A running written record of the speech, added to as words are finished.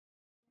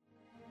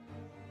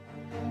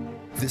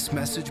This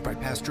message by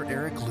Pastor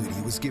Eric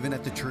Ludy was given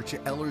at the church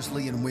at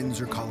Ellerslie in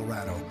Windsor,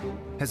 Colorado.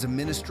 As a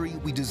ministry,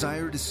 we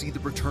desire to see the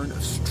return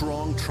of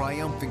strong,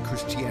 triumphant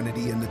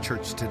Christianity in the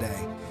church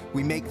today.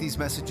 We make these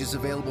messages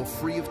available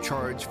free of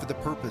charge for the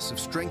purpose of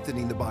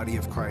strengthening the body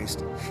of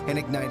Christ and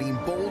igniting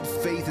bold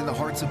faith in the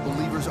hearts of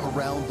believers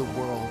around the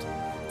world.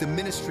 The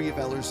ministry of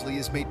Ellerslie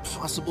is made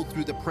possible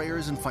through the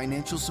prayers and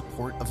financial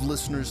support of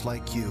listeners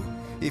like you.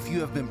 If you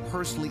have been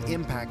personally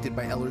impacted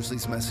by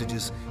Ellerslie's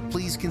messages,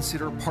 please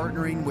consider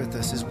partnering with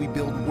us as we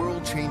build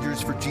world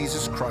changers for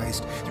Jesus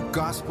Christ through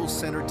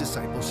gospel-centered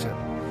discipleship.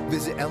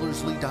 Visit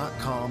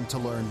Ellerslie.com to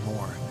learn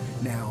more.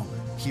 Now,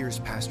 here's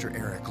Pastor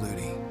Eric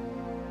Ludy.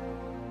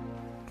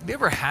 Have you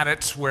ever had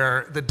it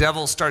where the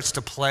devil starts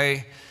to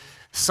play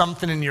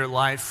something in your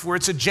life where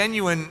it's a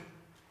genuine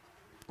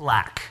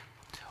lack?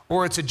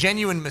 Or it's a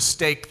genuine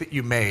mistake that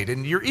you made,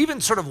 and you're even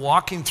sort of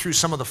walking through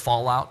some of the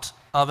fallout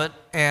of it,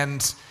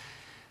 and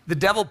the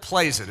devil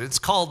plays it. It's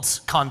called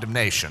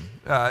condemnation,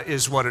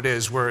 is what it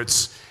is, where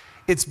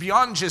it's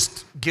beyond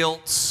just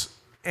guilt,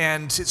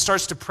 and it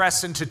starts to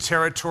press into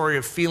territory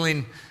of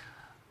feeling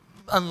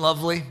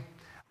unlovely,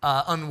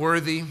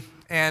 unworthy,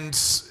 and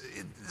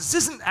this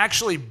isn't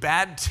actually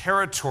bad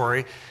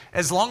territory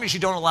as long as you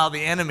don't allow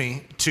the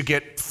enemy to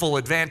get full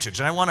advantage.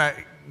 And I want to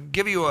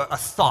give you a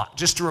thought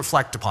just to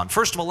reflect upon.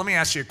 First of all, let me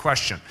ask you a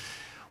question.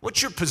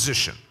 What's your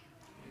position?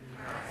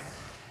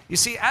 You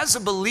see, as a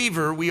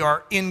believer, we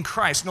are in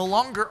Christ. No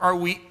longer are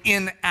we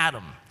in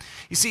Adam.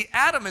 You see,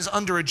 Adam is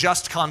under a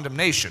just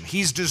condemnation.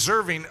 He's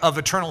deserving of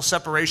eternal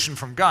separation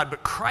from God.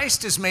 But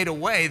Christ has made a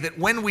way that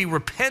when we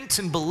repent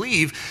and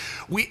believe,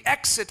 we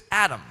exit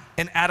Adam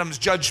and Adam's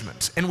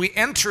judgment, and we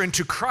enter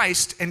into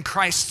Christ and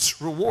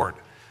Christ's reward.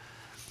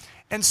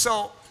 And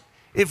so,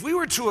 if we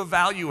were to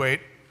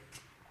evaluate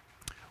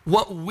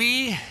what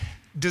we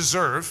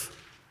deserve,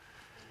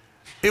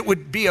 it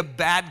would be a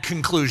bad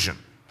conclusion.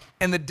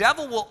 And the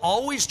devil will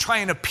always try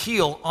and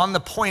appeal on the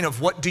point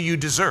of what do you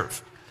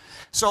deserve.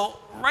 So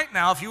right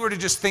now, if you were to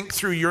just think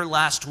through your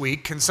last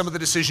week and some of the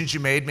decisions you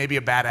made, maybe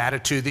a bad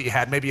attitude that you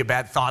had, maybe a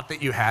bad thought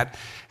that you had,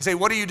 say,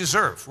 what do you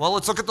deserve? Well,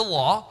 let's look at the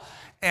law,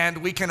 and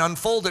we can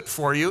unfold it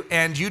for you,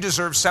 and you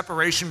deserve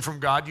separation from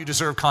God, you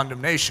deserve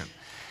condemnation.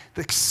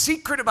 The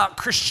secret about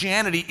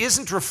Christianity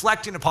isn't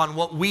reflecting upon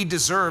what we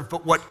deserve,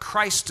 but what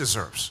Christ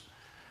deserves.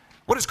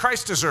 What does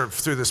Christ deserve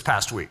through this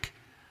past week?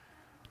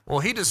 Well,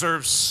 he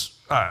deserves,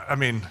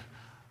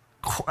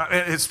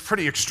 it's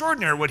pretty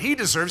extraordinary what he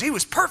deserves. He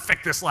was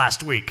perfect this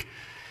last week.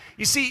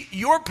 You see,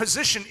 your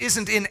position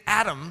isn't in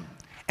Adam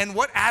and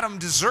what Adam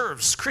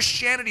deserves.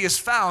 Christianity is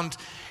found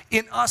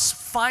in us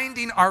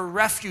finding our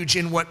refuge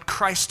in what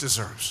Christ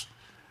deserves.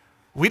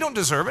 We don't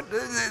deserve it.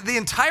 The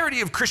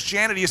entirety of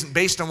Christianity isn't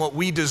based on what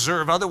we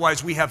deserve.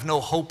 Otherwise, we have no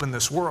hope in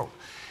this world.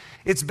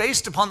 It's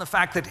based upon the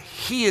fact that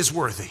he is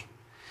worthy.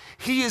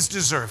 He is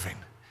deserving.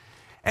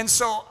 And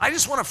so I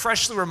just want to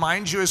freshly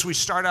remind you as we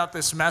start out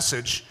this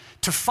message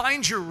to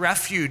find your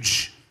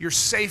refuge, your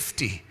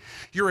safety,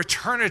 your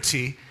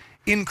eternity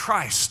in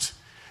Christ,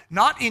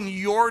 not in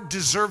your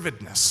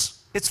deservedness.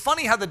 It's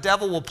funny how the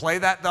devil will play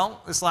that, though.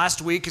 This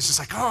last week, it's just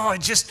like,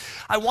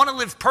 I want to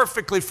live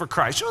perfectly for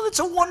Christ. It's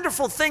a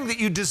wonderful thing that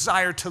you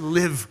desire to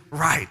live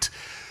right.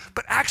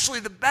 But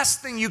actually, the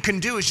best thing you can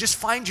do is just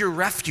find your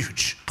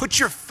refuge. Put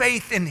your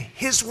faith in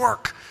his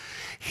work.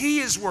 He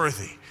is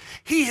worthy.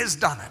 He has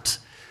done it.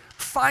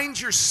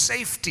 Find your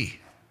safety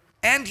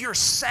and your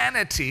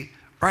sanity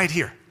right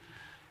here.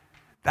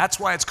 That's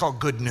why it's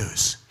called good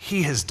news.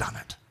 He has done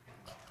it.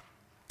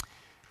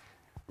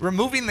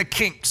 Removing the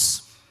kinks.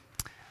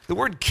 The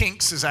word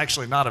kinks is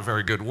actually not a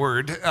very good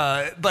word,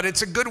 but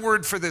it's a good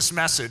word for this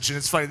message. And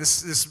it's funny,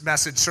 this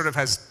message sort of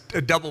has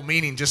a double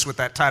meaning just with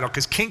that title,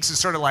 because kinks is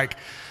sort of like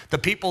the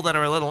people that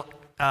are a little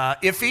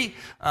iffy.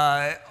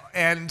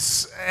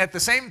 And at the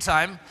same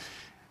time,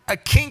 a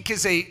kink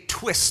is a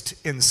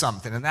twist in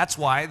something. And that's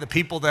why the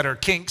people that are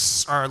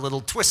kinks are a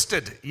little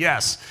twisted,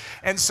 yes.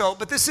 And so,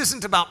 but this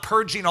isn't about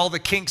purging all the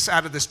kinks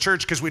out of this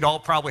church, because we'd all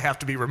probably have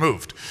to be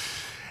removed.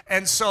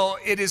 And so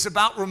it is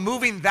about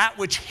removing that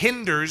which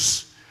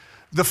hinders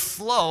the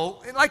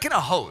flow, like in a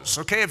hose,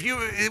 okay?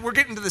 We're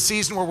getting to the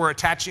season where we're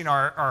attaching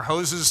our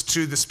hoses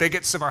to the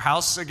spigots of our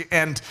house.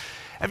 And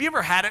have you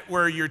ever had it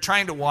where you're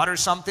trying to water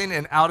something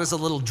and out is a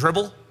little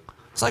dribble?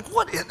 It's like,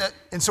 what?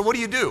 And so what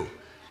do?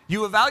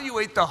 You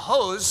evaluate the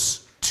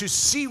hose to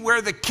see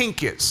where the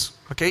kink is,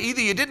 okay?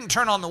 Either you didn't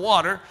turn on the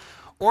water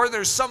or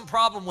there's some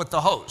problem with the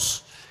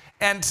hose.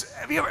 And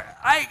have you ever,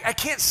 I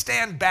can't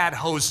stand bad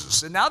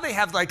hoses. And now they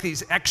have like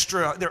these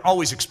extra, they're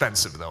always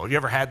expensive though. Have you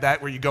ever had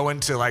that where you go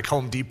into like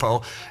Home Depot,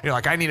 and you're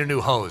like, I need a new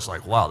hose.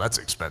 Like, wow, that's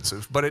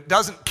expensive. But it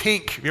doesn't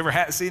kink. Have you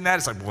ever seen that?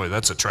 It's like, boy,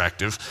 that's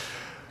attractive.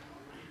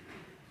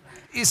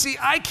 You see,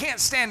 I can't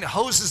stand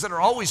hoses that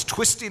are always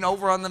twisting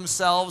over on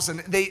themselves,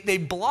 and they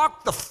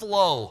block the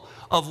flow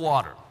of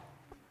water.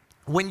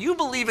 When you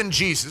believe in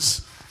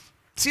Jesus,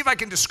 see if I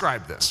can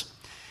describe this.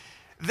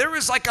 there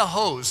is like a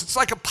hose. It's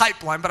like a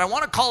pipeline, but I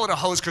want to call it a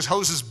hose because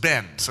hoses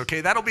bend,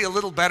 okay? That'll be a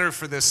little better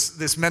for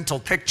this mental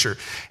picture.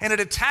 And it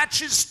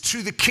attaches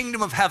to the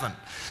kingdom of heaven,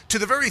 to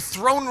the very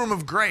throne room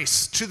of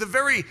grace, to the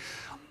very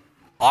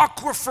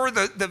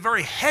aquifer, the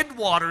very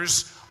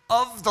headwaters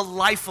of the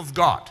life of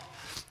God.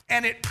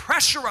 And it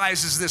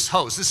pressurizes this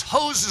hose. This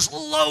hose is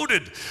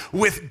loaded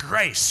with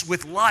grace,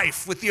 with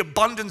life, with the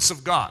abundance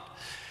of God.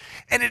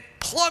 And it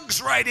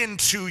plugs right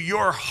into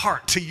your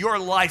heart, to your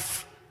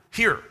life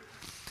here.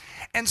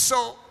 And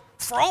so,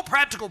 for all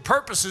practical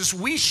purposes,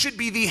 we should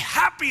be the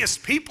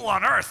happiest people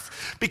on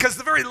earth because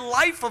the very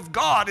life of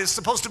God is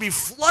supposed to be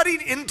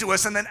flooding into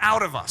us and then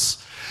out of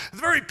us. The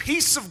very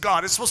peace of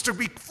God is supposed to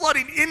be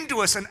flooding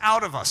into us and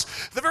out of us.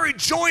 The very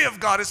joy of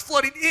God is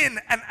flooding in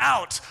and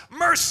out.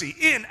 Mercy,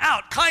 in,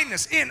 out.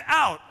 Kindness, in,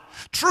 out.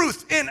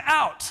 Truth, in,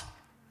 out.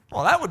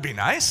 Well, that would be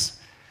nice.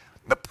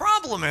 The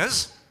problem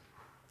is,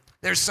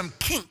 there's some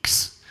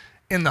kinks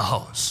in the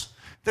hose.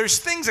 There's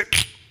things that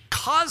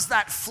cause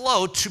that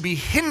flow to be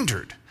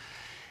hindered.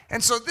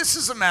 And so this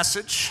is a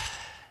message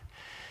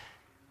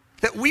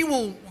that we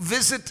will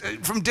visit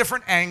from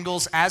different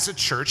angles as a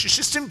church. It's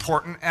just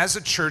important as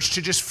a church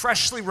to just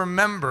freshly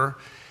remember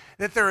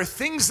that there are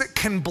things that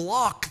can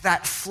block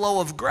that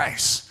flow of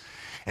grace.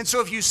 And so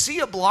if you see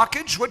a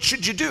blockage, what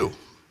should you do?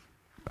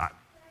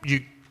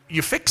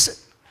 You fix it.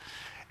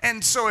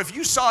 And so if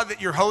you saw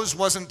that your hose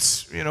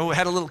wasn't,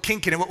 had a little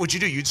kink in it, what would you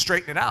do? You'd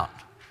straighten it out.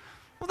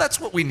 Well, that's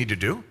what we need to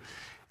do.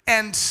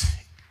 And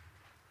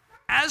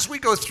as we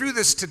go through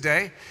this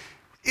today,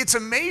 it's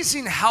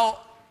amazing how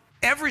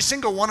every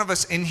single one of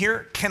us in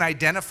here can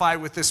identify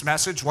with this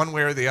message one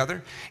way or the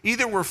other.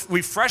 Either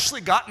we've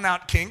freshly gotten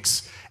out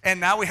kinks and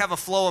now we have a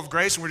flow of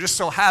grace and we're just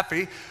so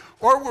happy,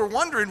 or we're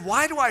wondering,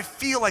 why do I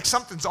feel like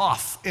something's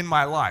off in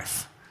my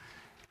life?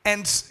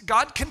 And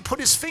God can put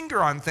his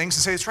finger on things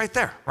and say, it's right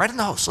there, right in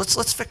the hose.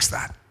 Let's fix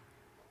that.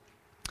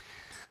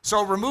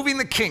 So removing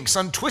the kinks,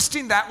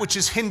 untwisting that which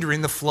is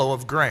hindering the flow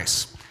of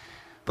grace.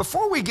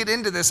 Before we get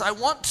into this, I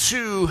want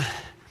to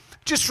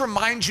just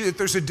remind you that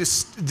there's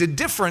the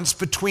difference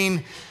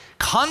between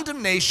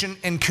condemnation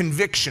and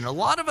conviction. A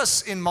lot of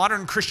us in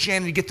modern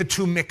Christianity get the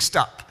two mixed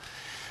up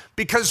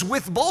because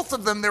with both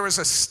of them there is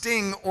a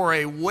sting or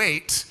a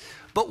weight,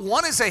 but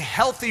one is a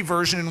healthy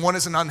version and one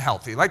is an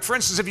unhealthy. Like for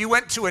instance, if you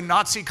went to a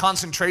Nazi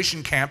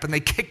concentration camp and they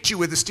kicked you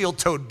with a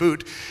steel-toed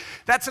boot,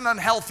 that's an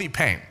unhealthy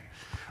pain.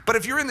 But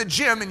if you're in the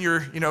gym and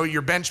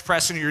you're bench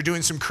pressing or you're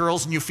doing some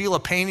curls and you feel a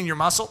pain in your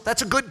muscle,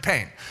 that's a good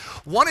pain.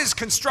 One is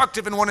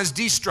constructive and one is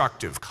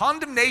destructive.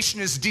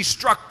 Condemnation is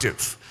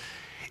destructive.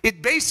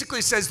 It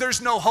basically says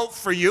there's no hope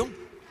for you.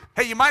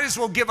 Hey, you might as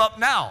well give up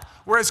now.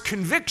 Whereas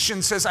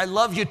conviction says I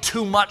love you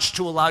too much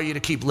to allow you to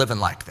keep living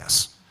like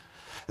this.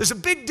 There's a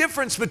big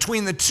difference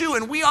between the two,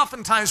 and we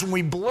oftentimes, when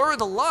we blur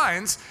the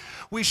lines,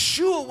 we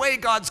shoo away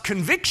God's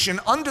conviction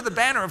under the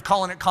banner of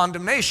calling it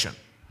condemnation.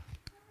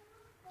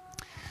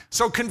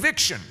 So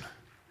conviction,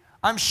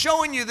 I'm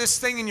showing you this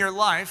thing in your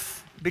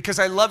life because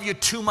I love you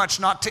too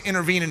much not to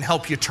intervene and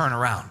help you turn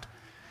around.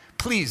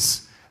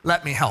 Please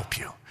let me help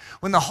you.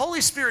 When the Holy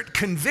Spirit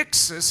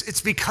convicts us,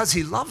 it's because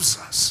he loves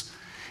us.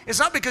 It's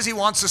not because he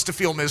wants us to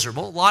feel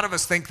miserable. A lot of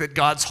us think that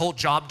God's whole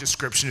job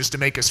description is to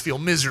make us feel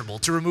miserable,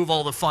 to remove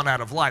all the fun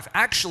out of life.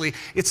 Actually,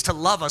 it's to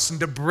love us and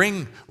to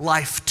bring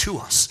life to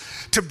us,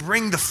 to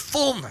bring the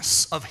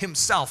fullness of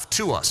himself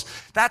to us.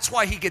 That's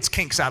why he gets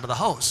kinks out of the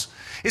hose.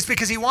 It's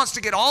because he wants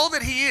to get all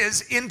that he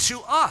is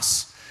into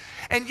us.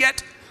 And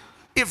yet,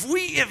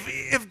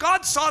 if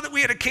God saw that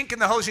we had a kink in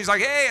the hose, he's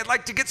like, hey, I'd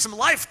like to get some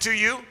life to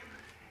you.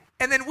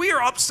 And then we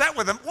are upset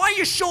with him. Why are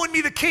you showing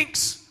me the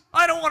kinks?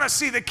 I don't want to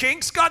see the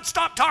kinks. God,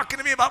 stop talking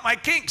to me about my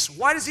kinks.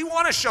 Why does he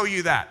want to show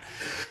you that?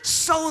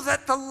 So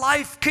that the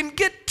life can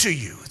get to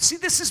you. See,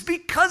 this is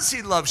because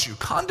he loves you.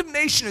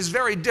 Condemnation is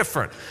very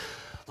different.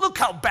 Look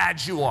how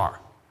bad you are.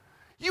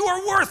 You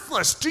are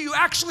worthless. Do you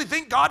actually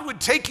think God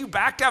would take you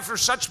back after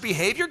such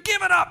behavior?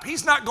 Give it up.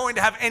 He's not going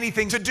to have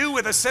anything to do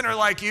with a sinner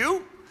like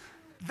you.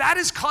 That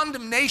is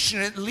condemnation.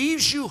 It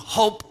leaves you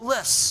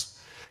hopeless.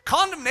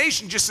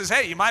 Condemnation just says,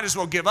 hey, you might as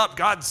well give up.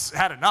 God's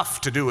had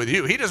enough to do with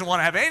you. He doesn't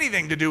want to have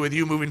anything to do with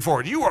you moving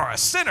forward. You are a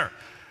sinner.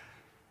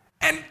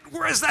 And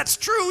whereas that's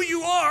true,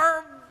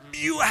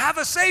 you have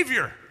a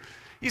Savior.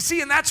 You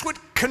see, and that's what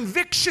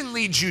conviction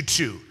leads you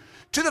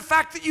to the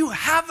fact that you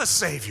have a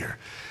Savior.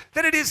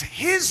 That it is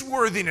his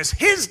worthiness,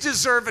 his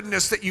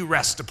deservedness that you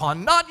rest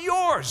upon, not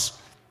yours.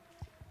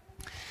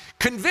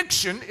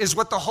 Conviction is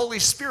what the Holy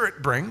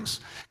Spirit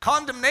brings.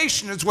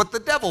 Condemnation is what the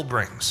devil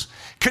brings.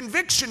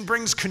 Conviction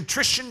brings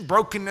contrition,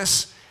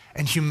 brokenness,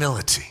 and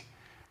humility.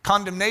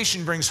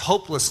 Condemnation brings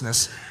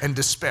hopelessness and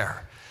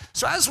despair.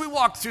 So as we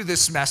walk through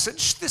this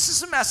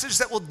is a message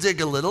that will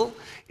dig a little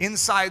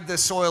inside the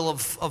soil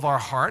of our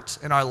heart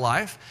and our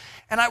life.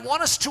 And I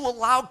want us to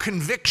allow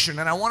conviction,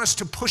 and I want us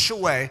to push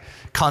away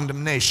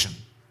condemnation.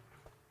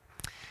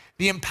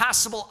 The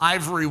impassable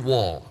ivory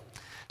wall.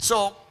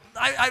 So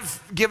I've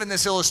given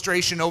this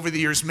illustration over the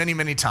years many,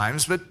 many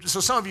times, but so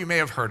some of you may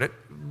have heard it.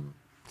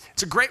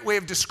 It's a great way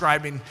of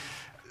describing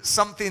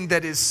something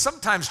that is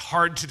sometimes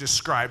hard to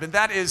describe, and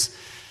that is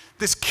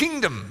this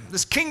kingdom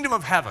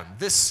of heaven,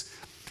 this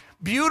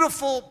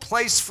beautiful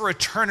place for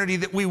eternity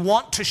that we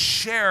want to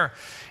share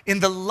in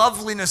the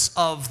loveliness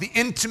of the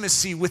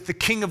intimacy with the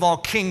King of all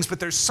kings, but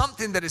there's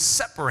something that has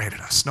separated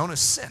us, known as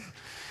sin.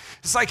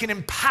 It's like an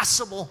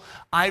impassable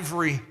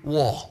ivory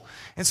wall.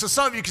 And so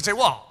some of you can say,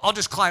 well, I'll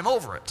just climb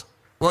over it.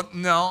 Well,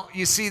 no,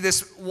 you see,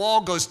 this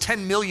wall goes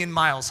 10 million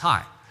miles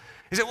high.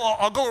 You say, well,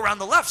 I'll go around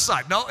the left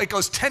side. No, it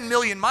goes 10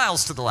 million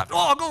miles to the left. Oh,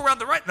 I'll go around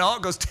the right. No,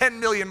 it goes 10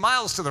 million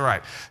miles to the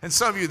right. And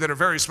some of you that are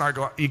very smart,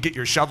 you get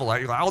your shovel out.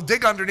 You're like, I'll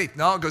dig underneath.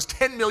 No, it goes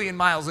 10 million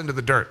miles into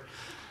the dirt.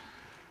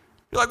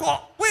 You're like,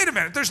 well, wait a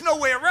minute. There's no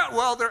way around.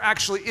 Well, there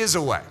actually is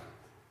a way.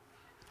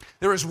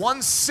 There is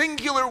one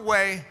singular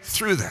way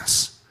through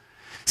this.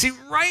 See,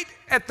 right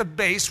at the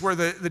base where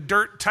the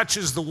dirt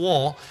touches the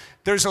wall,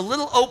 there's a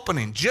little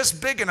opening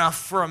just big enough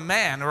for a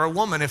man or a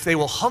woman, if they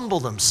will humble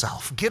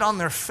themselves, get on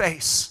their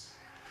face.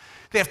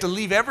 They have to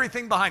leave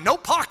everything behind. No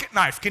pocket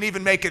knife can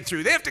even make it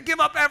through. They have to give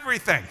up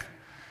everything.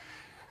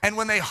 And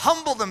when they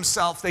humble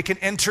themselves, they can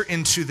enter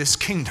into this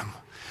kingdom.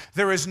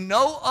 There is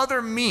no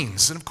other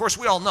means. And of course,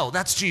 we all know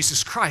that's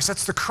Jesus Christ.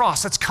 That's the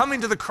cross. That's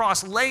coming to the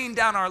cross, laying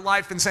down our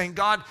life and saying,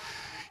 God,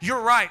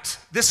 you're right.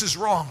 This is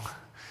wrong.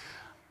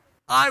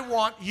 I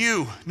want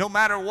you no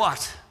matter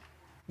what.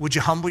 Would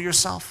you humble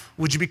yourself?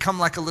 Would you become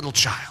like a little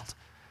child?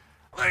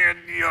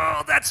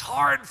 That's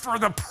hard for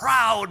the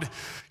proud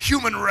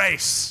human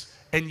race.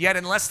 And yet,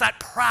 unless that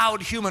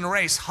proud human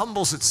race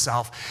humbles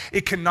itself,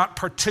 it cannot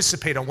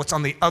participate on what's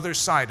on the other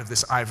side of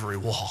this ivory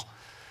wall.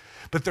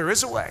 But there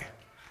is a way.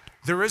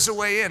 There is a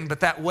way in,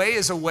 but that way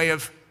is a way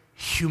of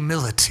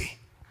humility.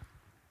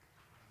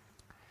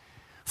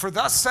 For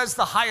thus says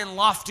the high and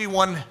lofty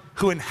one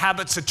who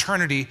inhabits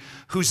eternity,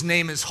 whose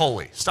name is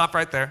holy. Stop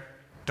right there.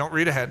 Don't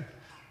read ahead.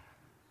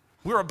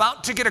 We're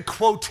about to get a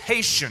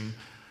quotation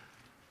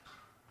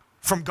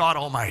from God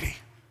Almighty.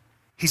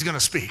 He's going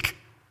to speak.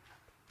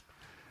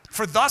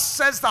 For thus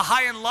says the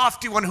high and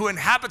lofty one who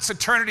inhabits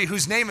eternity,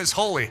 whose name is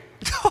holy.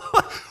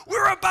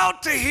 We're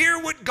about to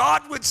hear what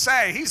God would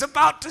say. He's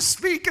about to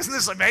speak. Isn't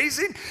this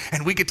amazing?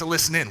 And we get to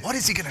listen in. What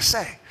is he going to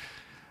say?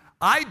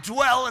 I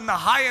dwell in the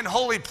high and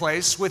holy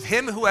place with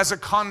him who has a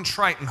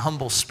contrite and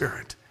humble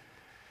spirit,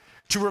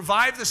 to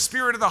revive the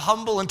spirit of the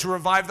humble and to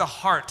revive the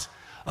heart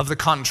of the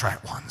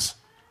contrite ones.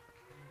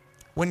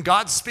 When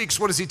God speaks,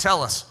 what does he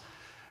tell us?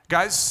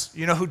 Guys,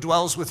 you know who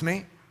dwells with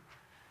me?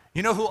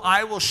 You know who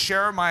I will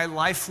share my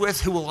life with,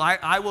 who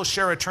I will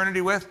share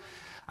eternity with?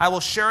 I will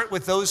share it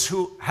with those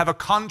who have a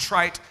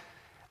contrite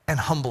and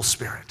humble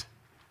spirit.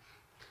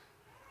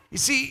 You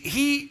see,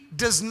 he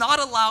does not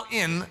allow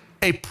in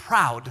a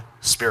proud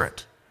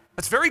spirit.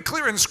 That's very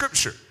clear in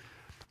Scripture.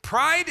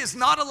 Pride is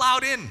not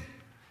allowed in.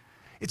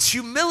 It's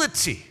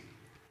humility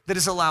that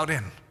is allowed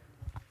in.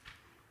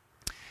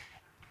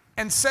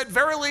 And said,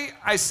 verily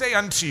I say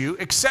unto you,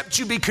 except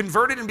you be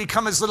converted and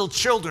become as little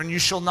children, you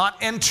shall not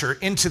enter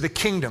into the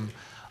kingdom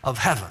of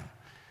heaven.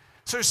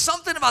 So there's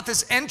something about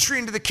this entry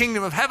into the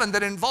kingdom of heaven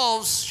that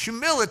involves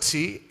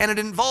humility, and it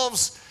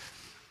involves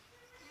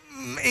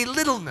a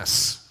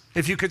littleness,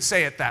 if you could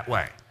say it that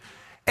way,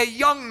 a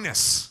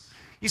youngness.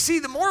 You see,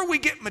 the more we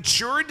get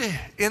matured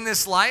in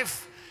this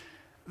life,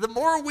 the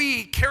more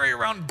we carry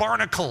around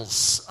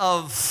barnacles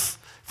of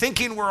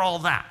thinking we're all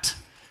that.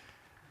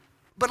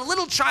 But a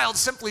little child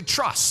simply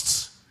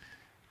trusts.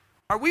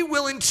 Are we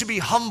willing to be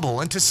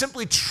humble and to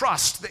simply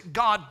trust that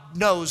God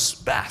knows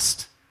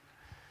best?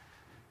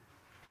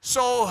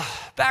 So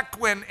back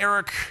when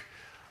Eric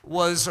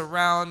was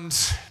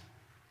around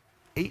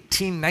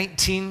 18,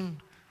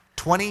 19,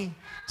 20,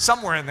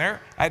 somewhere in there,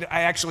 I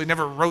actually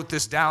never wrote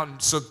this down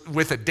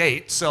with a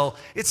date, so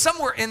it's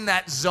somewhere in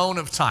that zone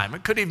of time.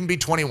 It could even be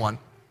 21.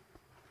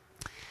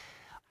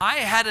 I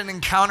had an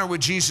encounter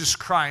with Jesus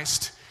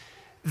Christ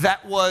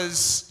that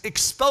was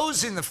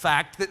exposing the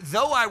fact that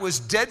though I was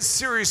dead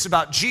serious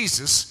about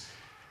Jesus,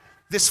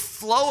 this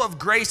flow of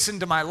grace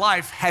into my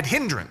life had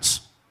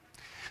hindrance.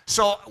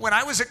 So when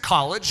I was at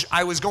college,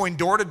 I was going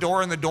door to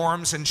door in the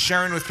dorms and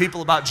sharing with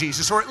people about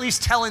Jesus, or at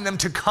least telling them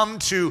to come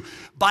to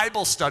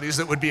Bible studies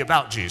that would be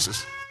about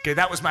Jesus. Okay,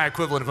 that was my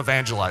equivalent of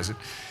evangelizing.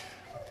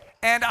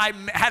 And I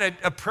had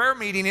a prayer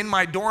meeting in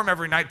my dorm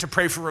every night to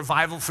pray for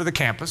revival for the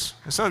campus.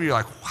 And some of you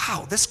are like,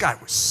 wow, this guy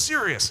was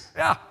serious.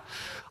 Yeah,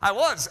 I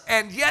was.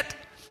 And yet,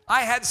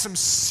 I had some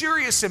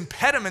serious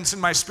impediments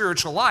in my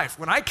spiritual life.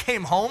 When I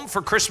came home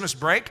for Christmas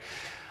break,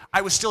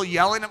 I was still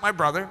yelling at my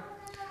brother.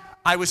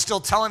 I was still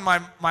telling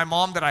my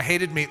mom that I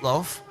hated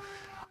meatloaf.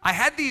 I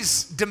had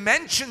these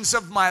dimensions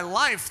of my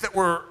life that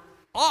were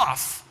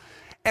off,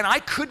 and I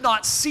could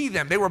not see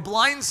them. They were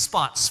blind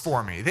spots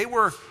for me. They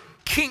were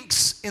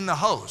kinks in the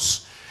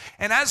hose.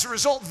 And as a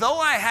result, though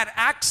I had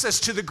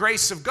access to the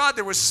grace of God,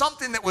 there was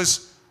something that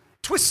was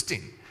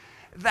twisting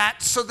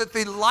that so that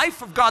the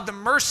life of God, the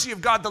mercy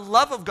of God, the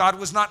love of God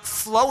was not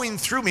flowing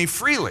through me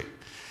freely.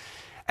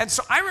 And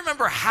so I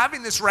remember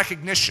having this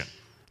recognition.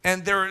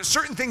 And there are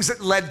certain things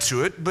that led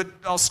to it, but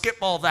I'll skip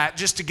all that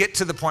just to get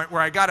to the point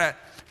where I got a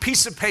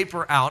piece of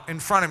paper out in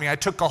front of me. I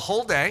took a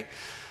whole day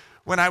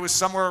when I was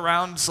somewhere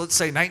around, so let's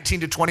say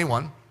 19 to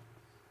 21,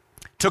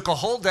 took a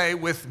whole day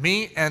with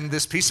me and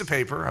this piece of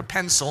paper, a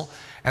pencil,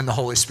 and the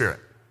Holy Spirit.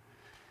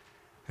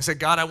 I said,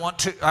 God, I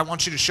want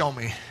you to show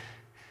me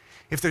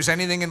if there's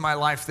anything in my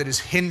life that is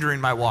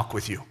hindering my walk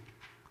with you.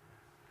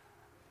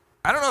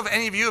 I don't know if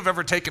any of you have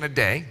ever taken a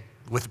day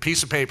with a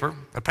piece of paper,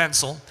 a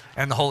pencil,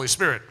 and the Holy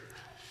Spirit.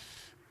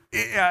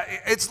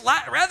 It's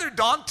rather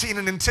daunting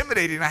and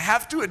intimidating, I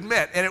have to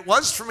admit, and it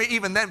was for me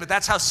even then, but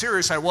that's how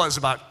serious I was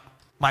about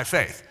my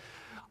faith.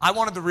 I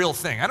wanted the real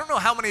thing. I don't know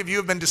how many of you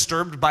have been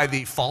disturbed by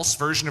the false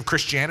version of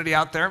Christianity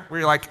out there, where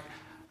you're like,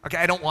 okay,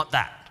 I don't want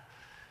that.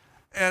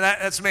 And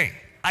that's me.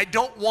 I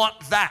don't want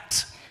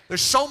that.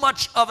 There's so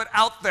much of it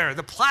out there.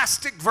 The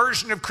plastic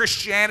version of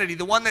Christianity,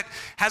 the one that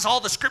has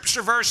all the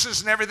scripture verses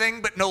and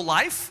everything, but no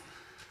life.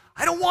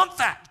 I don't want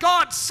that.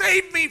 God,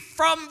 save me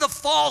from the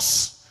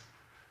false.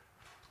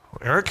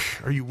 Well, Eric,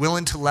 are you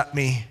willing to let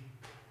me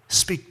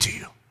speak to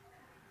you,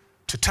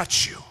 to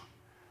touch you,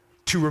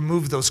 to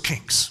remove those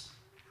kinks?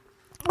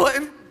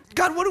 Well,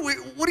 God, what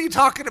are you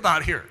talking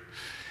about here?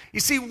 You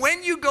see,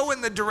 when you go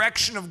in the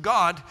direction of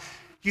God,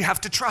 you have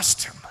to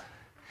trust him.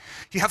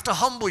 You have to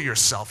humble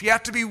yourself. You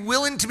have to be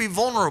willing to be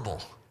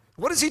vulnerable.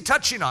 What is he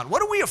touching on?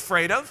 What are we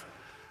afraid of?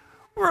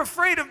 We're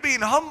afraid of being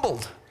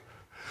humbled.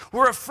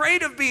 We're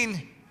afraid of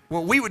being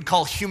what we would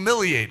call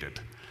humiliated.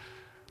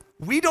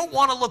 We don't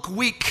want to look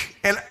weak.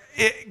 And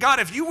God,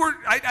 if you were,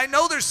 I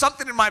know there's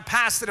something in my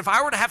past that if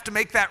I were to have to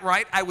make that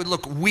right, I would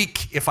look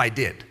weak if I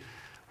did.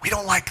 We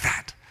don't like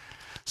that.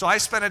 So I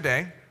spent a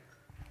day.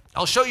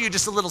 I'll show you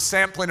just a little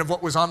sampling of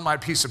what was on my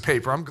piece of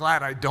paper. I'm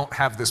glad I don't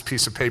have this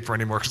piece of paper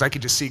anymore because I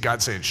could just see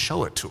God saying,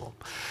 show it to him.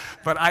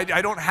 But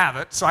I don't have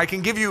it, so I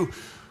can give you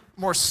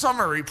more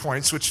summary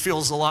points, which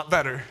feels a lot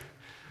better.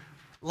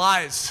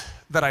 Lies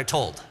that I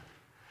told.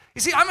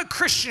 You see, I'm a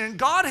Christian.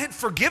 God had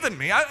forgiven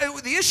me.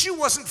 The issue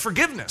wasn't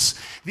forgiveness.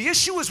 The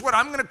issue was what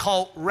I'm going to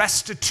call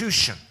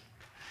restitution.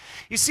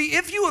 You see,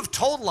 if you have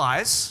told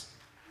lies,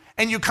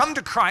 and you come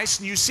to Christ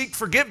and you seek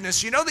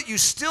forgiveness, you know that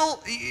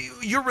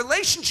your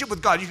relationship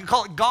with God, you can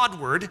call it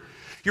Godward,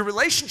 your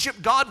relationship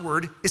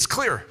Godward is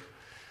clear.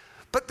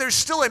 But there's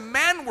still a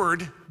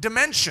manward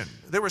dimension.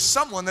 There was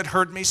someone that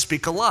heard me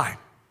speak a lie.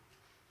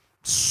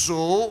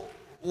 So,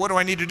 what do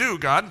I need to do,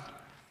 God?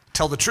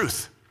 Tell the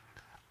truth.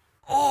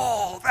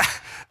 Oh,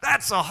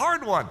 that's a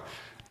hard one.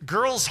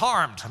 Girls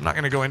harmed. I'm not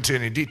going to go into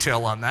any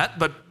detail on that,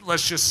 but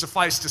let's just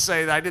suffice to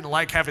say that I didn't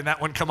like having that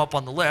one come up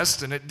on the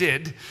list, and it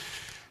did.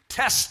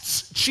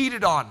 Tests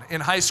cheated on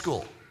in high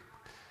school.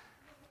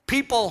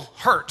 People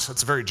hurt.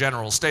 That's a very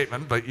general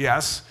statement, but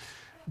yes.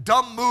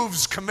 Dumb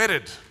moves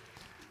committed.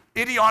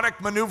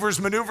 Idiotic maneuvers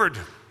maneuvered.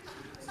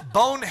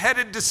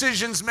 Boneheaded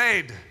decisions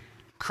made.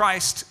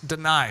 Christ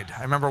denied.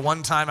 I remember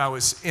one time I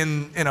was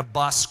in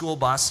a school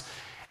bus,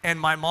 and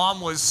my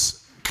mom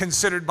was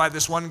considered by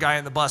this one guy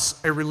in the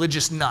bus a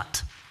religious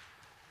nut.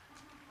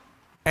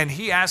 And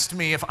he asked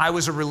me if I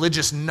was a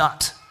religious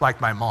nut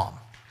like my mom.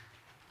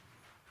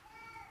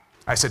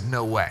 I said,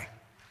 no way.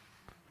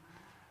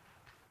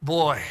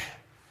 Boy,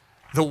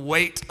 the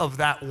weight of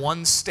that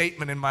one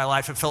statement in my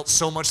life, it felt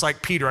so much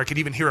like Peter. I could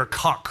even hear a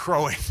cock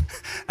crowing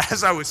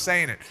as I was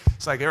saying it.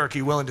 It's like, Eric, are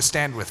you willing to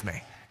stand with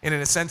me? And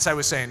in a sense, I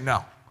was saying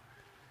no.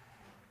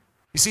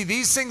 You see,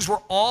 these things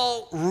were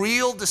all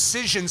real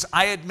decisions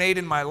I had made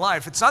in my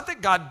life. It's not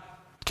that God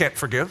can't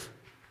forgive.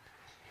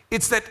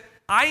 It's that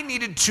I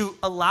needed to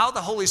allow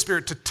the Holy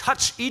Spirit to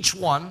touch each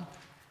one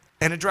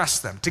and address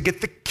them, to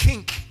get the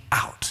kink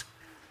out.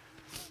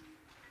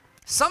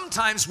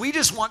 Sometimes we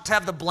just want to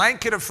have the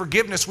blanket of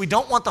forgiveness. We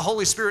don't want the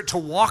Holy Spirit to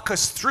walk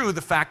us through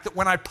the fact that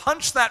when I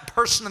punched that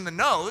person in the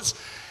nose,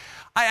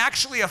 I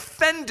actually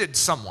offended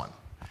someone.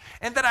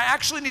 And that I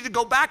actually need to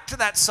go back to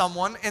that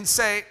someone and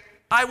say,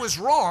 I was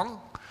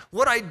wrong,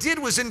 what I did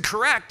was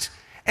incorrect,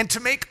 and to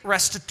make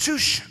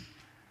restitution.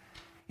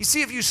 You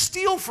see, if you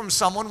steal from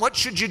someone, what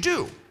should you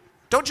do?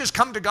 Don't just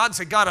come to God and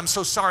say, God, I'm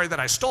so sorry that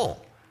I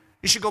stole.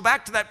 You should go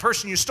back to that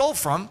person you stole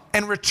from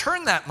and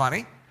return that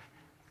money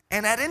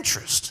and at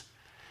interest.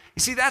 You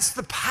see, that's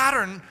the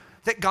pattern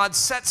that God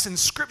sets in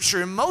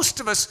Scripture. And most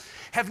of us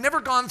have never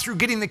gone through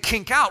getting the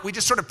kink out. We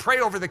just sort of pray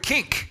over the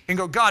kink and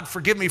go, God,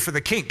 forgive me for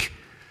the kink.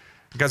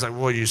 God's like,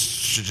 well, you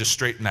should just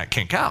straighten that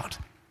kink out.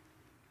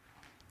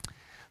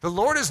 The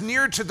Lord is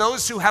near to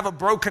those who have a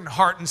broken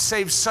heart and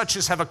saves such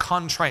as have a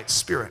contrite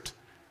spirit.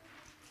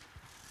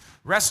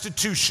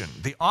 Restitution,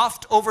 the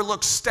oft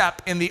overlooked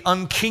step in the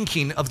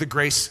unkinking of the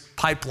grace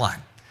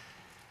pipeline.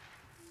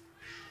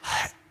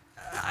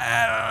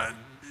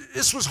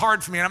 This was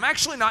hard for me, and I'm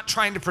actually not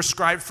trying to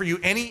prescribe for you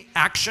any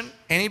action,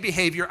 any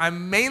behavior.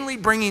 I'm mainly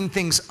bringing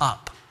things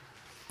up.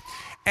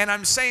 And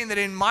I'm saying that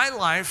in my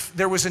life,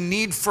 there was a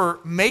need for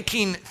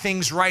making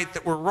things right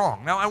that were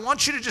wrong. Now, I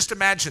want you to just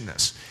imagine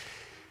this.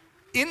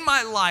 In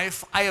my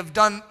life, I have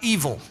done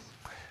evil.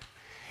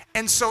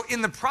 And so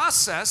in the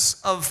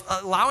process of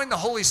allowing the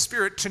Holy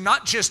Spirit to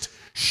not just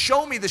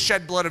show me the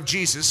shed blood of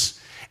Jesus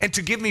and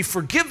to give me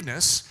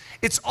forgiveness,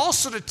 it's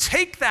also to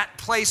take that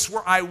place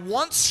where I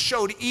once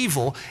showed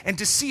evil and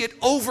to see it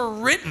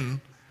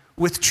overwritten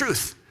with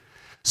truth.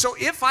 So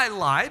if I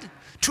lied,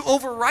 to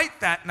overwrite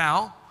that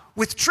now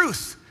with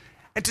truth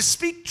and to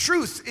speak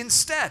truth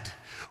instead.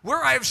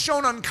 Where I have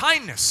shown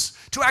unkindness,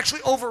 to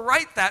actually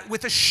overwrite that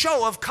with a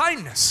show of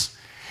kindness.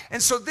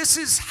 And so this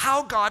is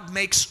how God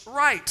makes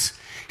right.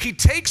 He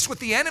takes what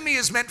the enemy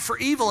is meant for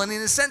evil, and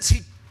in a sense,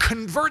 he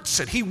converts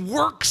it. He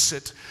works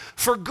it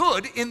for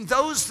good in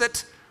those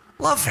that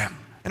love him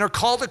and are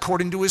called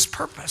according to his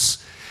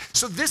purpose.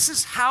 So this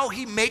is how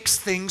he makes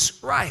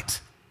things right.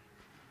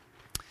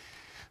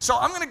 So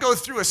I'm going to go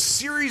through a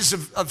series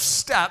of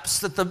steps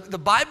that the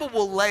Bible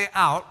will lay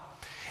out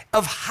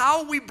of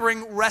how we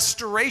bring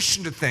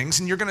restoration to things,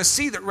 and you're going to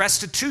see that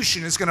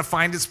restitution is going to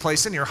find its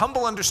place in here.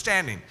 Humble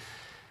understanding.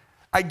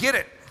 I get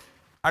it.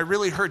 I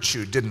really hurt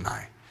you, didn't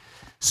I?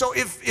 So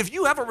if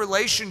you have a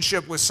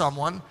relationship with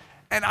someone,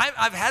 and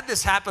I've had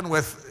this happen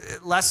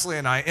with Leslie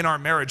and I in our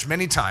marriage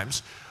many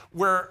times,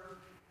 where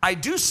I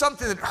do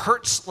something that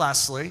hurts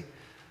Leslie,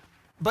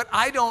 but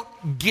I don't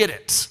get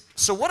it.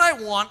 So what I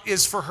want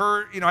is for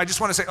her, I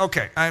just want to say,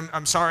 okay,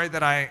 I'm sorry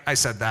that I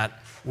said that.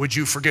 Would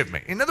you forgive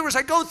me? In other words,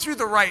 I go through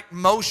the right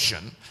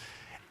motion,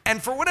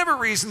 and for whatever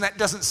reason, that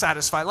doesn't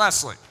satisfy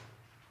Leslie.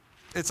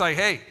 It's like,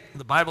 hey,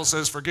 the Bible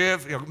says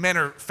forgive. Men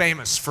are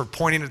famous for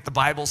pointing at the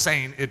Bible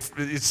saying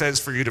it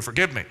says for you to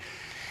forgive me.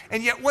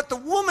 And yet what the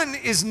woman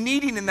is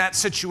needing in that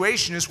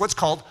situation is what's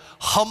called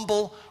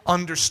humble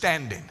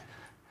understanding.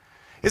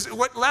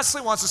 What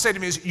Leslie wants to say to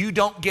me is, you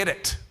don't get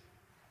it.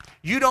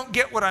 You don't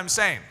get what I'm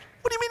saying.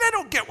 What do you mean I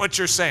don't get what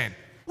you're saying?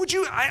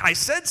 I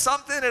said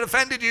something that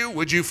offended you.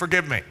 Would you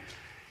forgive me?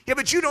 Yeah,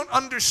 but you don't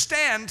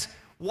understand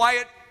why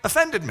it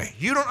offended me.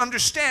 You don't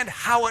understand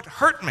how it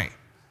hurt me.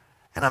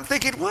 And I'm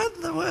thinking,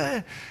 what the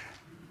way?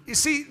 You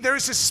see,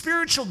 there's a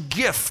spiritual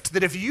gift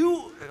that if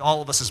you,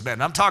 all of us as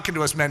men, I'm talking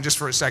to us men just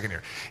for a second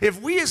here.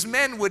 If we as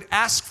men would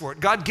ask for it,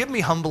 God, give me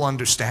humble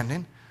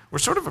understanding. We're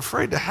sort of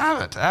afraid to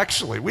have it,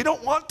 actually. We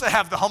don't want to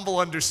have the humble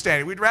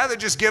understanding. We'd rather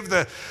just give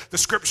the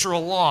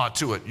scriptural law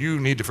to it. You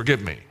need to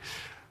forgive me.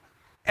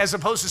 As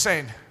opposed to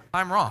saying,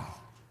 I'm wrong.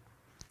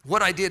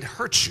 What I did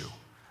hurt you.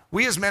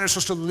 We as men are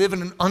supposed to live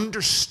in an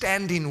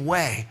understanding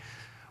way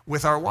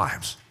with our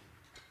wives.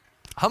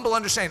 Humble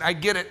understanding, I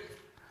get it.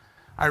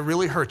 I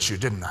really hurt you,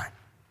 didn't I?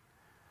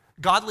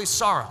 Godly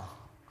sorrow.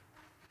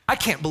 I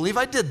can't believe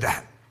I did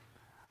that.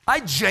 I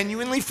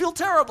genuinely feel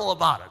terrible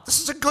about it.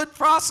 This is a good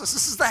process.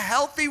 This is the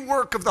healthy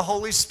work of the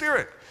Holy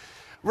Spirit.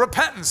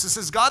 Repentance. This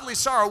is godly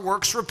sorrow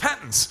works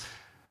repentance.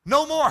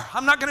 No more.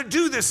 I'm not going to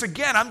do this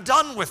again. I'm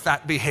done with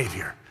that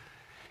behavior.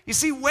 You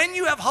see, when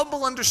you have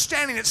humble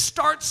understanding, it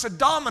starts a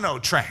domino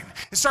train.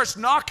 It starts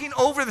knocking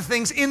over the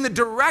things in the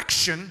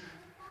direction,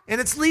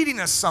 and it's leading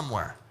us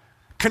somewhere.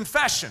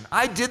 Confession.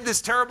 I did this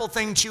terrible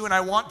thing to you, and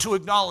I want to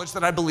acknowledge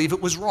that I believe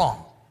it was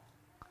wrong.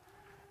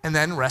 And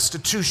then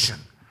restitution.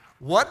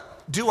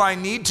 What do I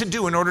need to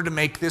do in order to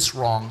make this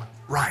wrong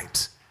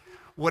right?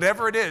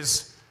 Whatever it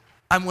is,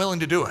 I'm willing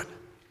to do it.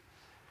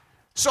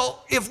 So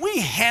if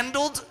we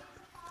handled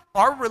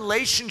our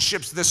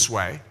relationships this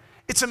way,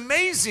 it's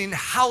amazing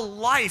how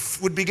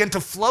life would begin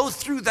to flow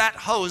through that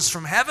hose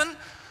from heaven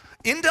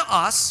into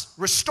us,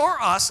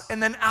 restore us,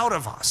 and then out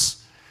of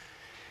us.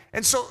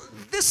 And so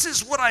this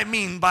is what I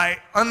mean by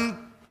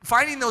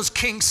finding those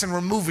kinks and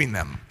removing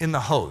them in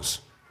the hose.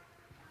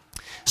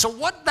 So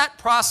what that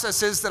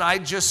process is that I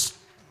just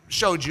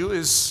showed you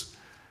is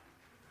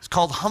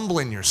called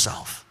humbling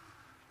yourself.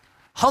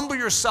 Humble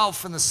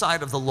yourself in the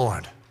sight of the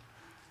Lord.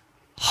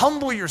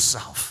 Humble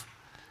yourself.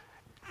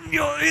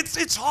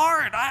 It's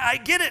hard. I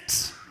get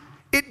it.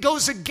 It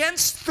goes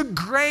against the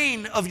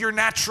grain of your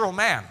natural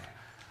man.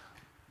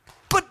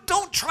 But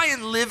don't try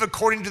and live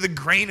according to the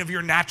grain of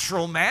your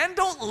natural man.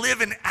 Don't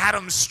live in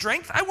Adam's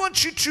strength. I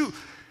want you to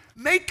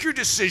make your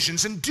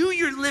decisions and do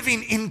your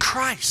living in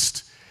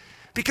Christ.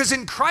 Because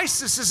in Christ,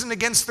 this isn't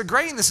against the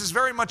grain. This is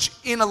very much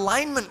in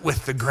alignment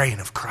with the grain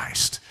of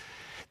Christ.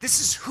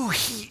 This is who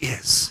he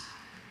is.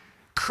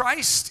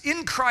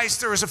 In Christ,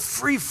 there is a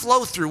free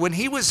flow through. When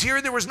he was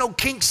here, there was no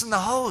kinks in the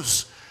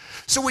hose.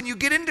 So when you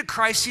get into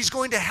Christ, he's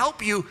going to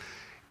help you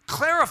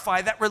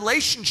clarify that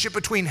relationship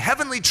between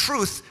heavenly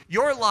truth,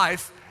 your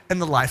life,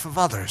 and the life of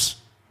others.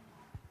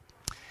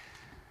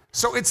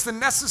 So it's the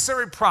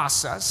necessary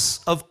process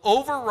of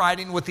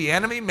overriding what the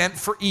enemy meant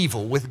for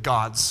evil with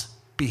God's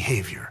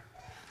behavior.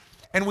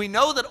 And we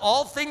know that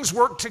all things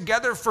work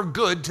together for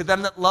good to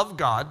them that love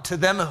God, to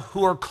them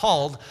who are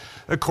called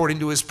according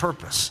to his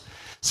purpose.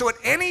 So at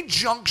any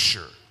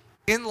juncture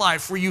in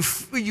life where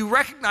you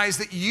recognize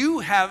that you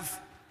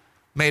have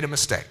made a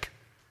mistake,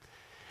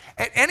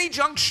 at any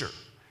juncture,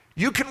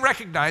 you can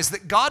recognize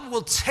that God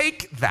will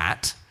take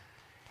that,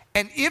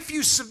 and if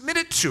you submit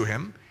it to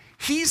him,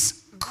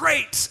 he's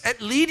great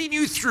at leading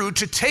you through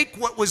to take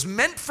what was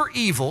meant for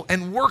evil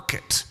and work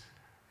it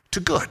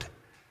to good.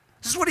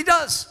 This is what he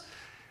does.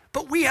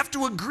 But we have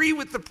to agree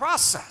with the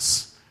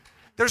process.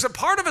 There's a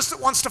part of us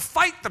that wants to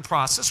fight the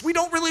process. We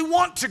don't really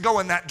want to go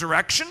in that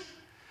direction.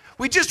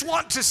 We just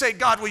want to say,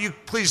 God, will you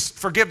please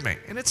forgive me?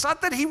 And it's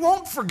not that he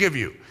won't forgive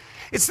you.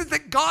 It's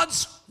that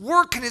God's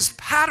work and his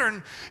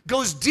pattern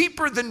goes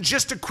deeper than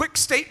just a quick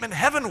statement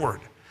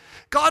heavenward.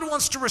 God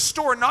wants to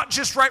restore not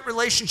just right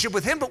relationship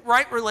with him, but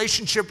right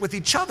relationship with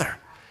each other.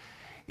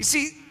 You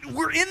see,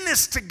 we're in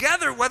this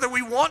together whether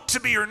we want to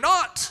be or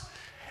not.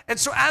 And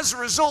so as a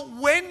result,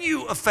 when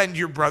you offend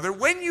your brother,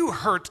 when you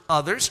hurt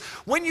others,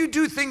 when you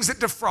do things that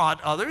defraud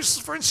others,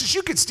 for instance,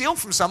 you could steal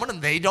from someone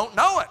and they don't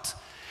know it,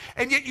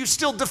 and yet you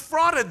still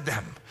defrauded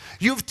them.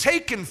 You've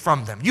taken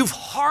from them. You've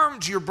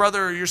harmed your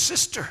brother or your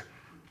sister.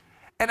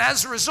 And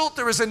as a result,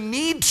 there is a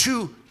need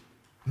to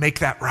make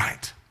that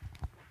right.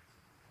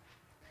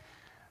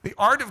 The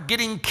art of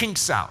getting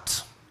kinks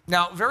out.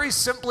 Now, very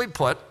simply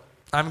put,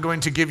 I'm going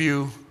to give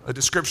you a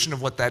description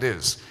of what that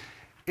is.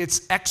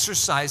 It's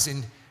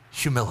exercising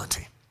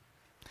humility.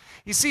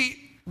 You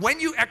see, when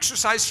you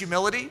exercise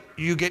humility,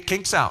 you get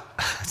kinks out.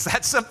 It's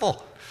that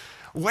simple.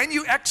 When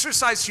you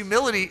exercise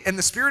humility and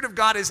the Spirit of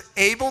God is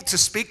able to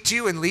speak to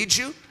you and lead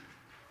you,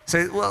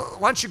 say, well,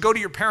 why don't you go to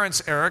your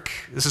parents, Eric,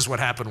 this is what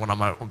happened when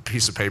I'm on a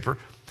piece of paper,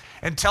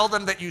 and tell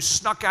them that you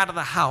snuck out of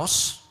the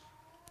house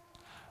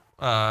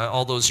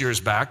all those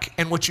years back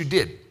and what you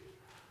did.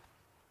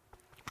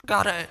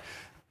 God,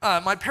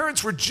 my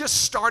parents were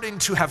just starting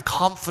to have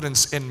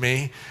confidence in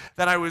me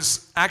that I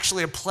was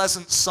actually a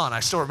pleasant son. I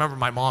still remember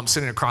my mom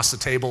sitting across the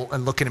table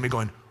and looking at me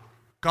going,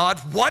 God,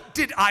 what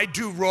did I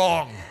do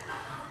wrong?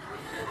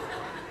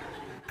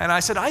 And I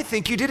said, I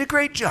think you did a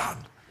great job.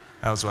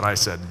 That was what I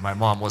said. My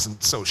mom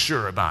wasn't so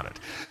sure about it.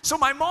 So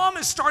my mom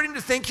is starting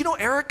to think,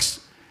 Eric's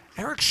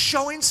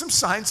showing some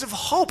signs of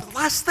hope. The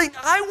last thing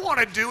I want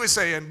to do is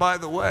say, and by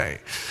the way,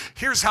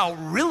 here's how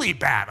really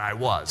bad I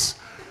was.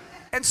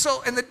 And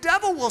the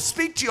devil will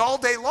speak to you all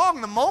day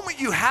long. The moment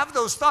you have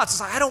those thoughts,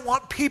 it's like, I don't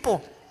want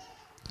people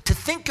to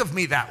think of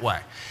me that way.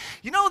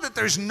 You know that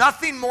there's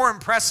nothing more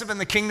impressive in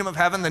the kingdom of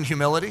heaven than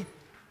humility?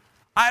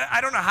 I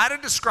don't know how to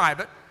describe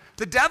it.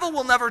 The devil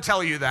will never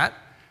tell you that.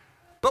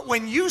 But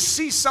when you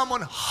see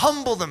someone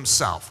humble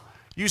themselves,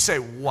 you say,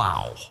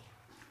 wow,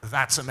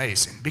 that's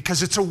amazing,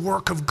 because it's a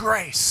work of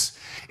grace.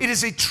 It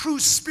is a true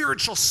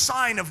spiritual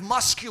sign of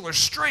muscular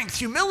strength.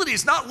 Humility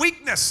is not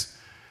weakness.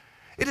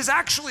 It is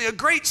actually a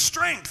great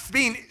strength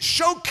being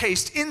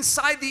showcased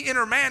inside the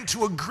inner man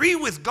to agree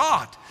with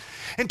God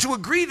and to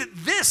agree that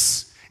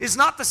this is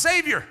not the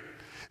Savior.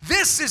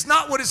 This is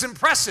not what is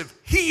impressive.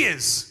 He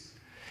is.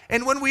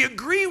 And when we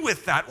agree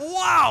with that,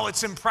 wow,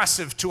 it's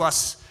impressive to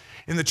us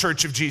in the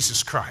Church of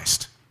Jesus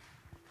Christ.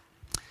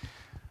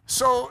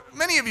 So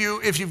many of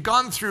you, if you've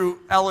gone through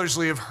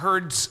Ellerslie, have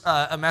heard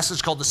a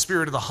message called The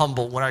Spirit of the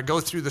Humble when I go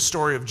through the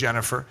story of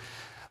Jennifer.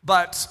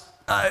 But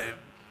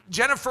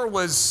Jennifer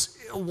was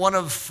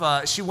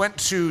she went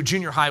to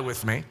junior high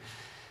with me.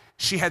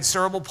 She had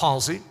cerebral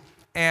palsy,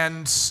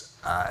 and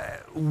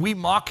we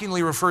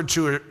mockingly referred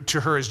to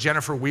her as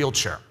Jennifer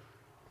Wheelchair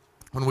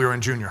when we were in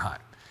junior high.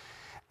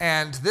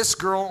 And this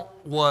girl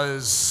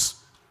was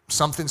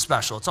something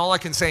special. It's all I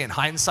can say in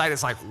hindsight.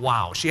 It's like,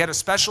 wow. She had a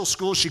special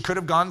school she could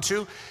have gone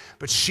to,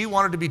 but she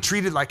wanted to be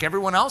treated like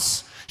everyone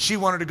else. She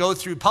wanted to go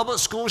through public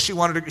school.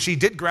 She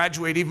did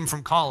graduate even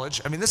from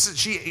college. I mean,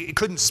 she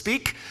couldn't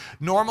speak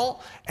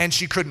normal, and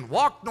she couldn't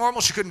walk normal.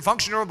 She couldn't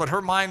function normal, but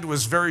her mind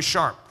was very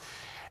sharp.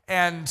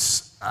 And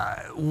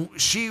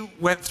she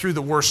went through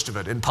the worst of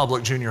it in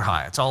public junior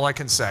high. It's all I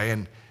can say,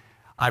 and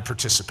I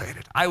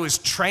participated. I was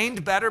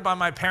trained better by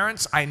my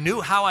parents. I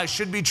knew how I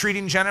should be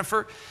treating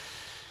Jennifer.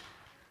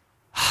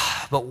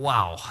 But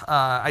wow,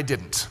 I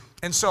didn't.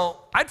 And so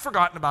I'd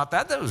forgotten about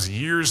that. That was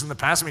years in the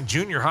past. I mean,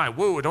 junior high,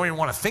 whoa, I don't even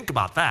want to think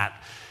about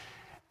that.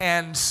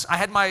 And I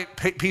had my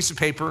piece of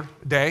paper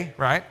day,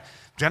 right?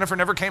 Jennifer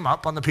never came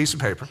up on the piece of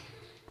paper.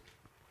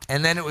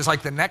 And then it was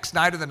like the next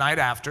night or the night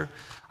after,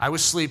 I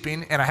was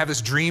sleeping, and I have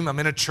this dream. I'm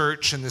in a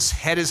church, and this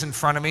head is in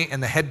front of me,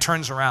 and the head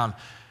turns around.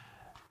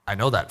 I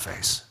know that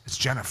face. It's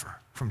Jennifer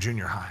from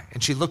junior high.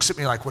 And she looks at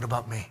me like, what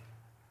about me?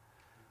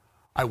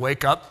 I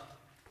wake up.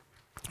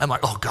 I'm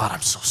like, oh God,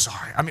 I'm so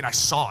sorry. I mean, I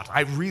saw it.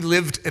 I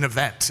relived an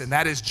event, and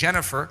that is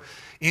Jennifer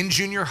in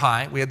junior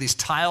high. We had these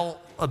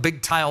a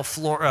big tile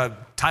floor,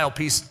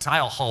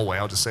 tile hallway,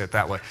 I'll just say it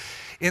that way.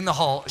 In the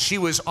hall, she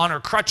was on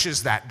her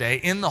crutches that day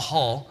in the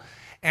hall,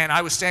 and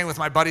I was staying with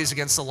my buddies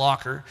against the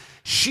locker.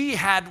 She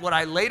had what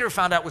I later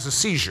found out was a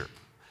seizure,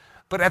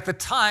 but at the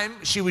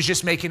time, she was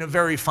just making a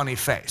very funny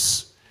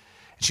face.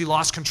 She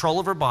lost control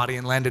of her body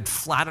and landed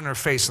flat on her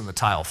face on the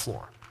tile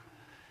floor.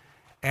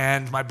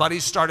 And my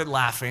buddies started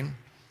laughing.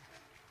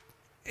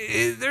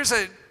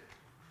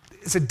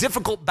 It's a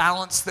difficult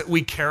balance that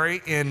we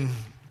carry in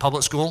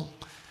public school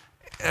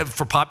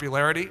for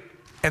popularity.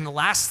 And the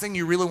last thing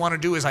you really want to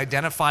do is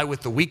identify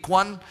with the weak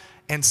one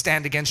and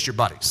stand against your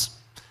buddies.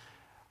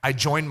 I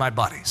joined my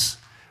buddies.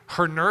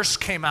 Her nurse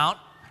came out.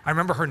 I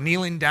remember her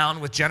kneeling down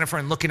with Jennifer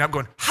and looking up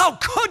going, how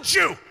could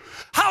you?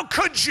 How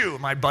could you?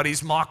 My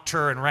buddies mocked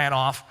her and ran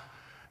off.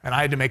 And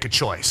I had to make a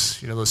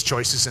choice. You know, those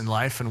choices in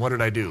life. And what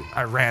did I do?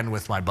 I ran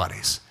with my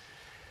buddies.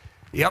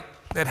 Yep,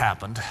 it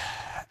happened.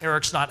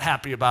 Eric's not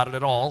happy about it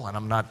at all, and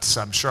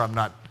I'm sure I'm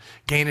not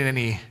gaining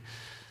any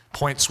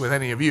points with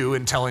any of you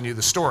in telling you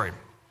the story.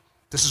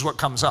 This is what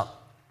comes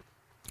up.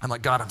 I'm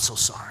like, God, I'm so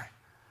sorry.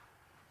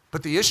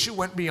 But the issue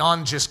went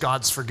beyond just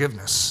God's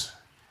forgiveness.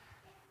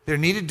 there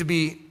needed to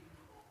be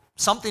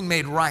something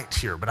made right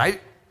here, but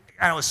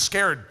I was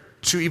scared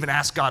to even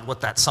ask God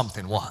what that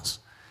something was.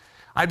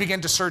 I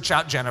began to search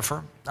out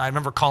Jennifer. I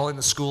remember calling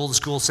the school. The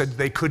school said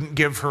they couldn't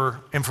give her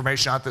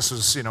information out. This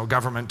was,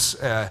 government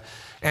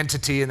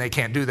entity, and they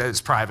can't do that.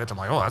 It's private. I'm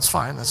like, oh, that's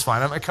fine.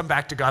 I come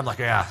back to God, I'm like,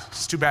 yeah,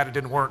 it's too bad it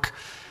didn't work.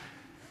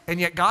 And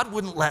yet God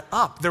wouldn't let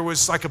up. There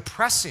was like a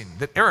pressing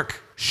that, Eric,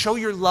 show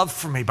your love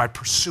for me by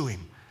pursuing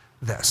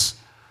this.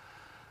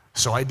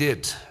 So I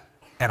did,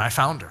 and I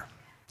found her.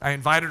 I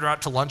invited her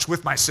out to lunch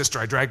with my sister.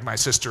 I dragged my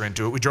sister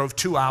into it. We drove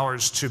 2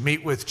 hours to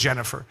meet with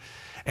Jennifer,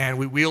 and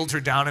we wheeled her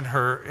down in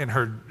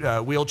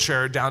her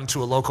wheelchair down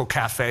to a local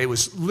cafe. It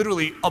was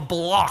literally a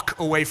block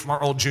away from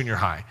our old junior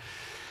high.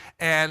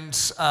 And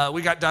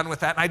we got done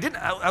with that. And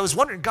I was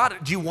wondering, God,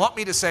 do you want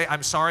me to say,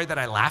 I'm sorry that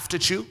I laughed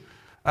at you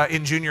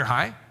in junior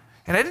high?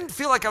 And I didn't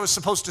feel like I was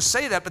supposed to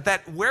say that, but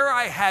that where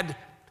I had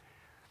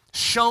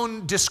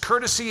shown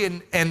discourtesy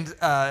and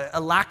a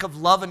lack of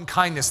love and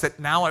kindness, that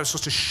now I was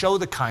supposed to show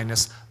the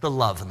kindness, the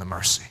love, and the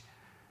mercy.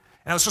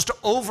 And I was supposed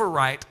to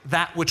overwrite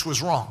that which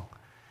was wrong.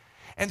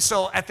 And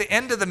so at the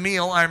end of the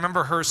meal, I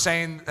remember her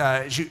saying,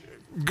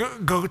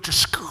 go to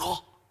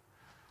school.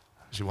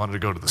 She wanted to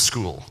go to the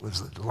school. It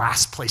was the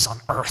last place on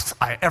earth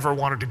I ever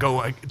wanted to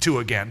go to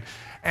again.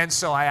 And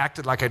so I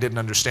acted like I didn't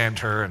understand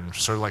her and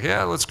sort of like,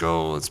 yeah, let's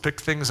go, let's pick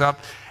things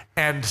up.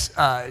 And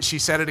she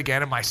said it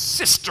again, and my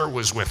sister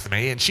was with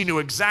me, and she knew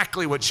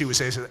exactly what she was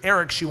saying. She said,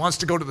 Eric, she wants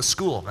to go to the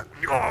school. Like,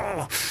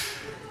 oh.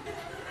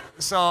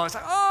 So I was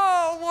like,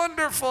 oh,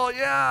 wonderful,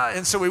 yeah.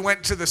 And so we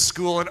went to the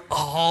school, and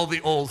all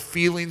the old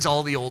feelings,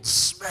 all the old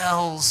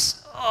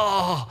smells.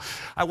 Oh,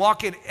 I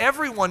walk in,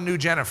 everyone knew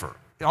Jennifer.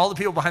 All the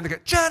people behind the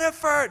gate,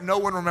 Jennifer, no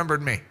one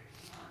remembered me.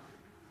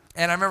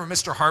 And I remember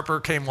Mr.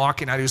 Harper came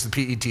walking out. He was the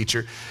PE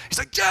teacher. He's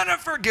like,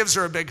 Jennifer, gives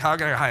her a big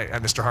hug. And hi,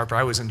 I'm Mr. Harper.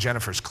 I was in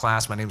Jennifer's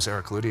class. My name's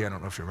Eric Ludy. I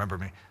don't know if you remember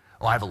me.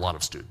 Oh, I have a lot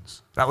of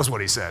students. That was what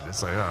he said.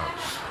 It's like, oh.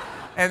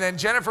 And then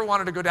Jennifer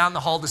wanted to go down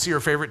the hall to see her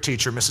favorite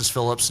teacher, Mrs.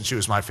 Phillips, and she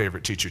was my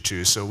favorite teacher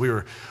too. So we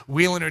were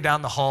wheeling her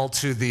down the hall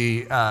to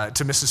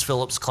Mrs.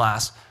 Phillips'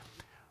 class.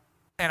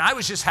 And I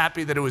was just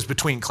happy that it was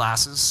between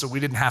classes, so we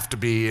didn't have to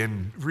be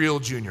in real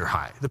junior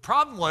high. The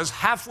problem was,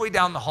 halfway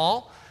down the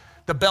hall,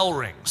 the bell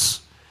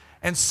rings.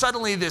 And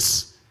suddenly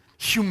this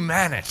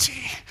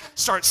humanity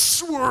starts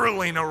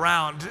swirling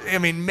around. I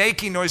mean,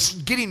 making noise,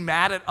 getting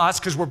mad at us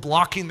because we're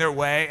blocking their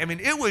way. I mean,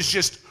 it was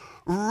just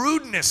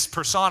rudeness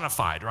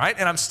personified, right?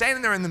 And I'm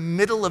standing there in the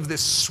middle of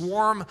this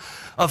swarm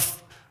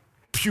of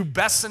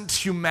pubescent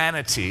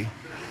humanity,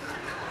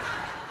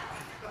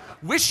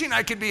 wishing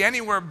I could be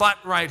anywhere but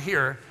right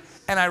here.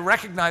 And I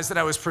recognized that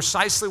I was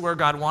precisely where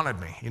God wanted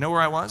me. You know where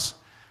I was?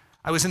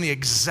 I was in the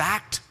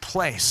exact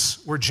place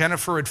where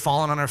Jennifer had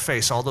fallen on her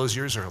face all those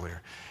years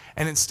earlier.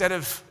 And instead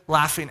of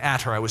laughing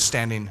at her, I was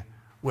standing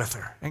with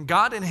her. And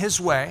God, in his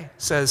way,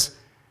 says,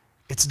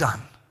 it's done.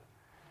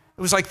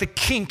 It was like the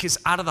kink is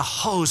out of the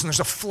hose and there's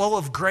a flow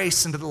of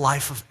grace into the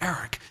life of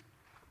Eric.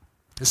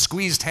 The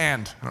squeezed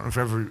hand. I don't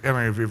know if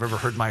any of you have ever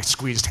heard my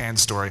squeezed hand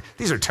story.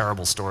 These are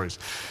terrible stories.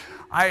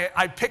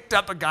 I picked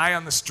up a guy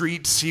on the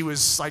streets. He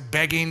was like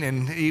begging,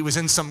 and he was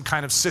in some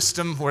kind of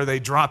system where they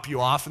drop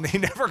you off, and he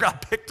never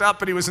got picked up,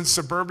 and he was in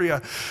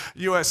suburbia,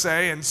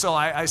 USA. And so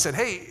I said,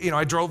 hey,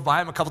 I drove by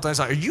him a couple times.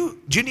 Like, do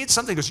you need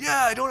something? He goes,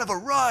 yeah, I don't have a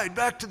ride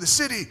back to the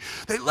city.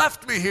 They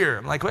left me here.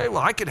 I'm like, well,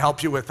 I could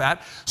help you with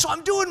that. So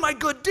I'm doing my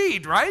good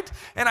deed, right?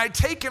 And I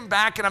take him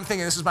back, and I'm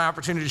thinking this is my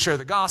opportunity to share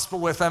the gospel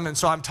with him. And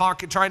so I'm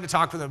trying to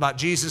talk with him about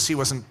Jesus. He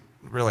wasn't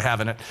really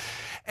having it.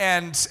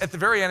 And at the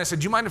very end, I said,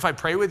 do you mind if I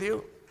pray with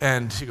you?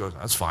 And he goes,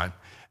 that's fine.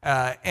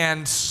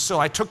 And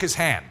so I took his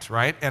hand,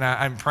 right? And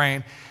I'm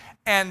praying.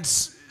 And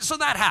so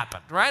that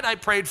happened, right? I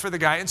prayed for the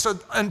guy. And so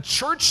in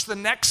church the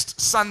next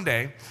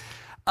Sunday,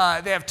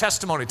 they have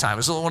testimony time.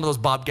 It's one of those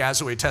Bob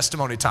Gazaway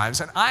testimony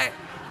times. And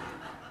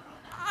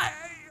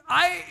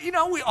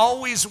we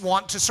always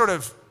want to sort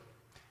of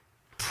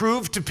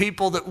prove to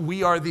people that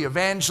we are the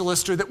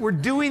evangelist or that we're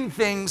doing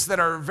things that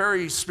are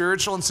very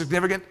spiritual and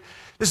significant.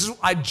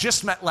 I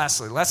just met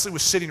Leslie. Leslie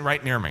was sitting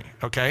right near me,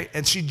 okay?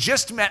 And she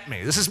just met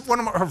me. This is one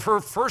of her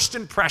first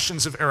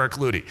impressions of Eric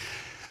Ludy.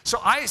 So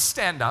I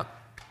stand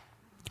up.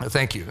 Oh,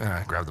 thank you. And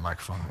I grabbed the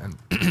microphone.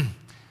 And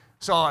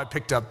so I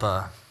picked up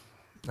a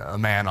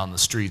man on the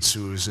streets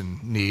who was in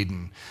need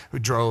and who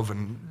drove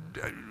and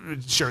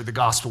shared the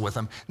gospel with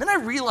him. Then I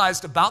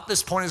realized about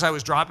this point as I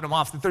was dropping him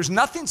off that there's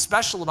nothing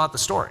special about the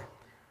story.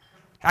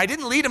 I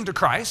didn't lead him to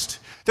Christ.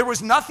 There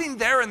was nothing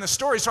there in the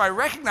story, so I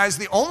recognized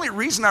the only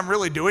reason I'm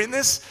really doing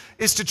this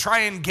is to try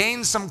and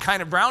gain some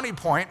kind of brownie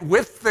point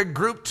with the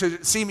group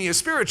to see me as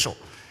spiritual.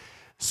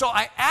 So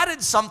I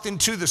added something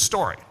to the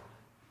story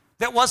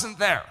that wasn't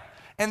there,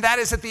 and that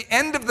is at the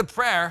end of the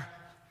prayer,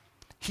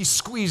 he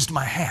squeezed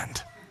my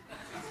hand.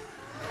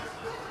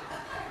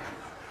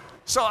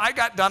 So I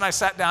got done, I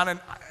sat down, and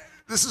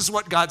this is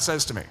what God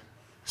says to me.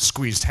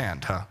 Squeezed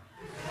hand, huh?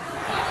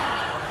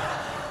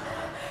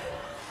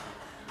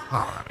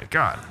 Oh, my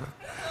God.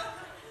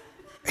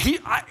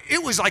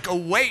 It was like a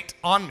weight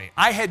on me.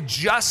 I had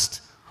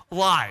just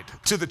lied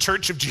to the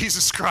Church of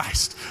Jesus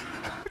Christ.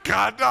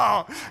 God,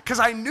 no. Because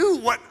I knew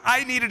what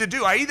I needed to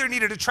do. I either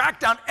needed to track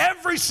down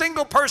every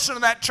single person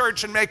in that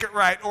church and make it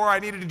right, or I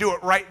needed to do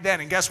it right then.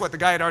 And guess what? The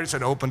guy had already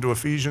said, open to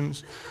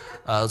Ephesians.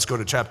 Let's go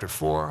to chapter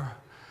 4.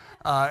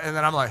 And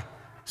then I'm like,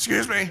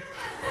 excuse me.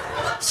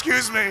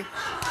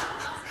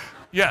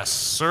 Yes,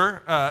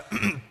 sir.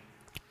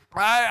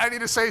 I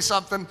need to say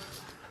something.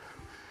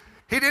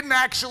 He didn't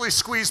actually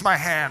squeeze my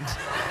hand.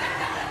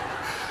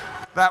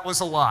 That was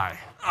a lie.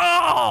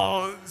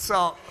 Oh,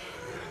 so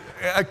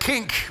a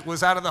kink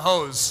was out of the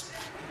hose.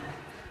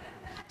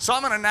 So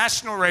I'm on a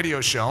national radio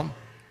show.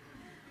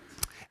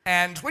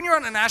 And when you're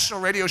on a national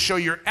radio show,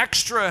 you're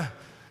extra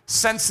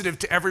sensitive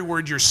to every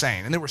word you're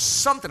saying. And there was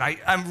something,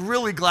 I'm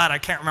really glad I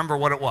can't remember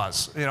what it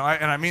was, and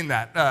I mean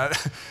that.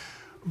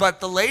 But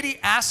the lady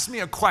asked me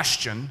a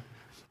question,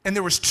 and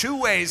there was 2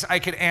 ways I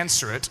could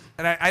answer it.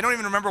 And I don't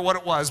even remember what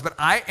it was, but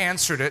I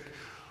answered it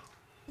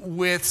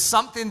with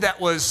something that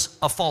was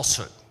a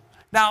falsehood.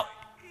 Now,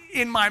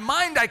 in my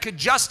mind, I could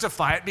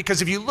justify it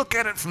because if you look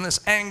at it from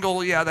this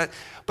angle,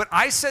 but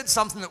I said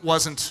something that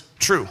wasn't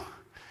true.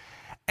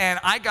 And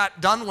I got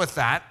done with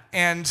that,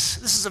 and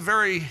this is a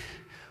very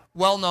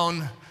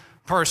well-known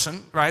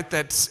person, right,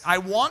 that I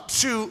want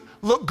to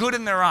look good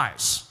in their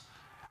eyes.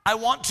 I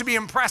want to be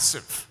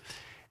impressive.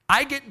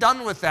 I get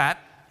done with that,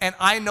 and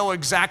I know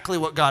exactly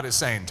what God is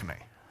saying to me.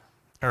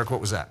 Eric,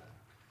 what was that?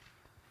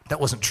 That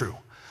wasn't true.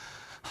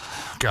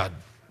 God,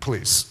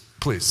 please,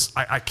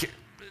 I can't.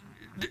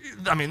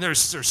 I mean, there's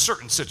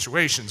certain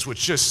situations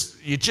which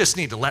you just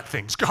need to let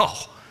things go.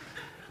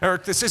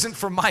 Eric, this isn't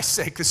for my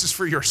sake, this is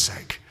for your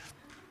sake.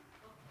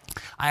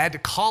 I had to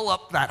call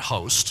up that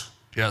host.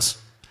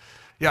 Yes.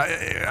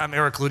 Yeah, I'm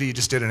Eric Ludy. You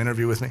just did an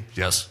interview with me?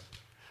 Yes.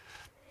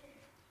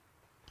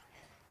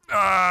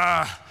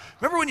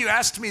 Remember when you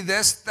asked me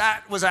this?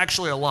 That was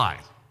actually a lie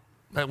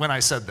when I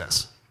said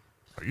this.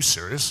 Are you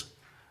serious?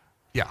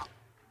 Yeah.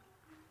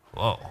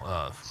 Whoa,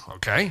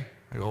 okay.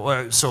 I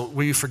go, so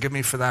will you forgive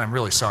me for that? I'm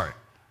really sorry.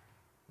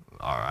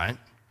 All right.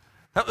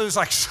 That was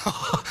like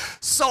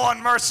so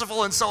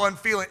unmerciful and so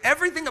unfeeling.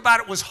 Everything about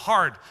it was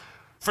hard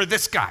for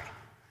this guy.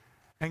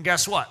 And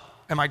guess what?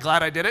 Am I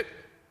glad I did it?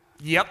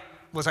 Yep.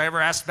 Was I ever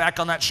asked back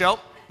on that show?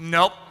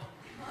 Nope.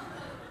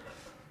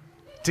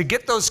 To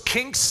get those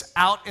kinks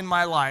out in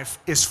my life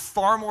is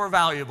far more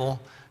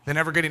valuable than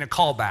ever getting a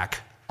call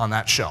back on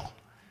that show.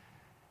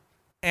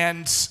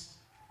 And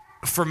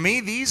for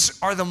me, these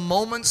are the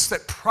moments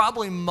that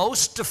probably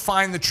most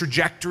define the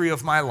trajectory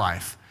of my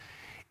life,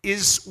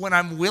 is when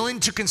I'm willing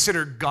to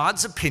consider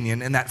God's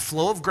opinion and that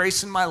flow of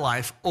grace in my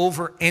life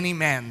over any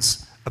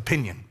man's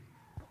opinion.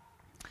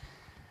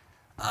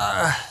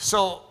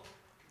 So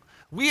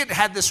we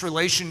had this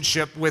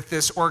relationship with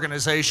this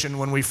organization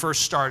when we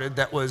first started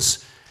that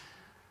was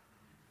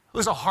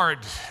a hard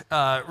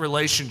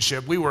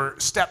relationship. We were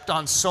stepped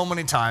on so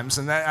many times,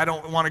 and I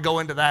don't want to go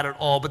into that at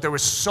all, but there were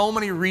so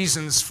many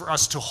reasons for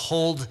us to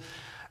hold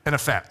an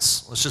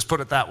offense. Let's just put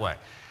it that way.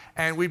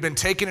 And we've been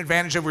taken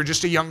advantage of. We were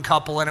just a young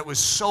couple, and it was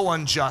so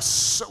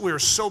unjust. We were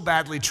so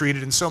badly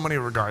treated in so many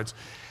regards.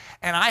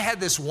 And I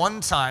had this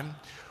one time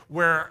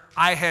where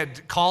I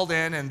had called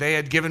in, and they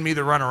had given me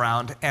the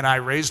runaround, and I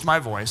raised my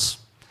voice,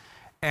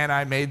 and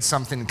I made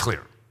something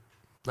clear,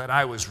 that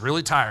I was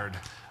really tired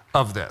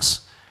of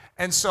this.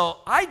 And so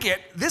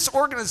this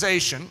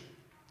organization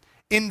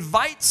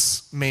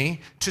invites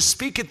me to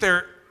speak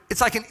at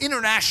it's like an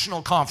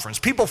international conference.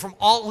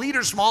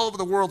 Leaders from all over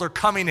the world are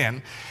coming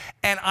in,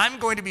 and I'm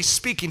going to be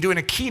speaking, doing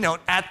a keynote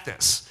at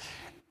this.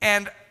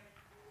 And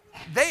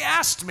they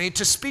asked me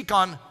to speak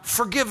on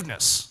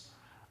forgiveness.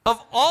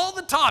 Of all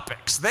the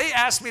topics, they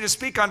asked me to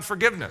speak on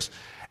forgiveness.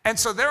 And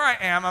so there I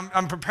am,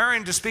 I'm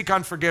preparing to speak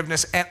on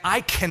forgiveness, and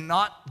I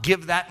cannot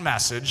give that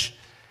message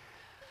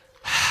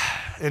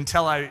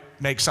until I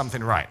make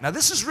something right. Now,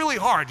 this is really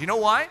hard. You know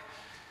why?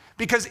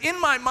 Because in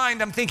my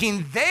mind, I'm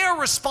thinking they are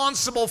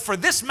responsible for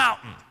this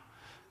mountain.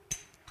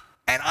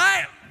 And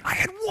I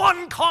had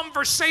one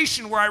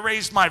conversation where I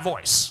raised my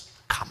voice.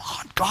 Come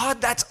on, God,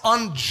 that's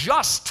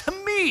unjust to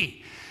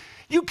me.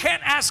 You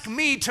can't ask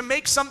me to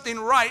make something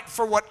right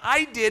for what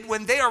I did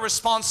when they are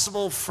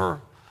responsible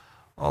for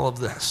all of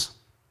this.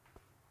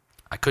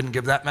 I couldn't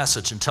give that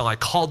message until I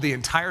called the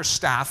entire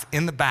staff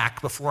in the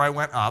back before I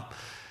went up,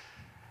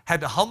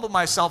 had to humble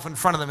myself in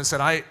front of them and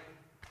said,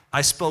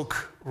 I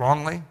spoke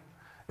wrongly.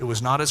 It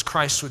was not as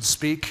Christ would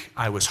speak.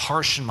 I was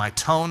harsh in my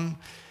tone.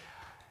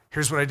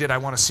 Here's what I did. I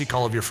want to seek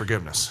all of your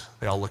forgiveness.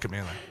 They all look at me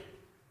and like,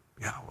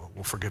 yeah,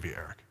 we'll forgive you,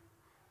 Eric.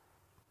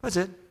 That's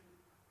it.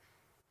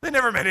 They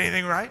never meant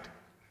anything right.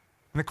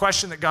 And the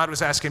question that God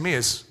was asking me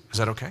is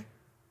that okay?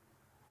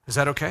 Is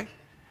that okay?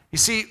 You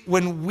see,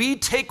 when we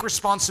take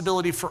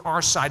responsibility for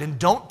our side and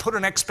don't put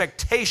an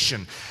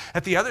expectation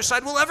that the other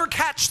side will ever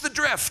catch the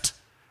drift,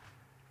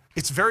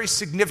 it's very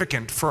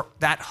significant for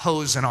that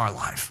hose in our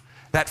life,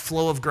 that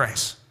flow of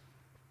grace.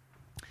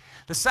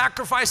 The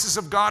sacrifices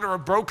of God are a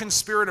broken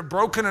spirit, a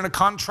broken and a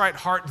contrite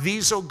heart.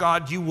 These, O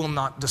God, you will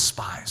not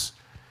despise.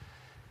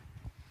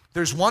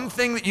 There's one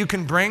thing that you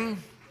can bring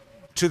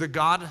to the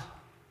God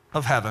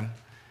of heaven,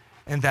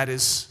 and that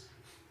is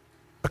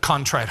a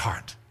contrite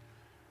heart.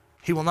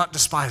 He will not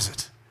despise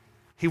it.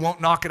 He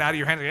won't knock it out of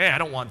your hand. Hey, I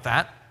don't want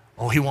that.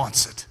 Oh, he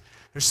wants it.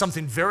 There's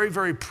something very,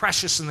 very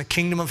precious in the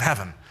kingdom of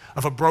heaven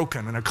of a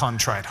broken and a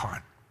contrite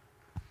heart.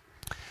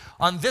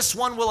 On this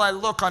one will I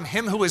look, on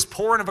him who is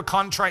poor and of a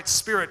contrite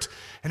spirit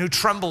and who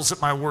trembles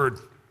at my word.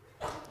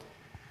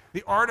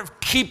 The art of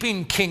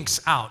keeping kinks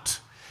out.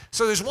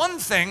 So there's one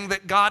thing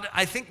that God,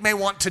 I think, may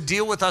want to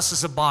deal with us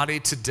as a body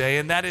today,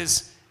 and that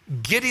is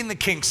getting the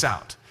kinks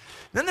out.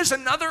 Then there's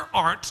another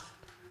art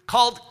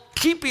called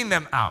keeping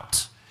them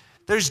out.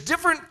 There's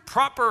different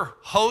proper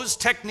hose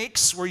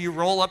techniques where you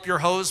roll up your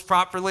hose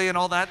properly and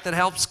all that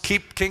helps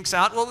keep kinks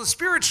out. Well,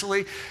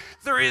 spiritually,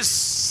 there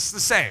is the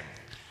same.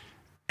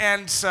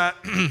 And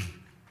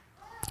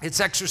it's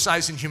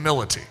exercising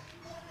humility.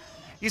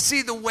 You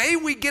see, the way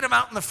we get them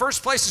out in the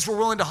first place is we're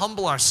willing to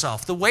humble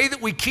ourselves. The way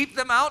that we keep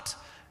them out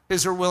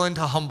is we're willing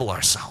to humble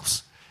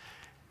ourselves.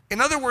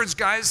 In other words,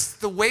 guys,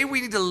 the way we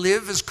need to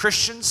live as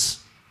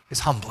Christians is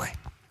humbly.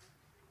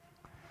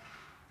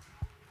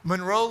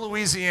 Monroe,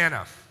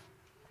 Louisiana.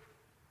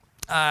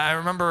 I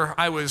remember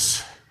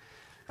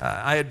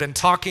I had been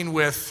talking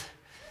with,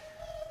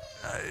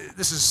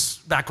 this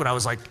is back when I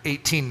was like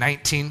 18,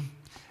 19.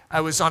 I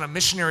was on a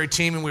missionary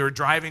team and we were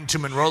driving to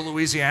Monroe,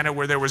 Louisiana,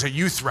 where there was a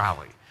youth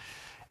rally.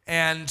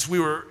 And we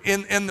were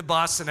in the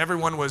bus and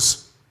everyone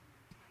was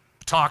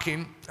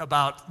talking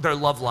about their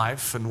love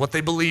life and what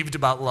they believed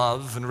about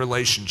love and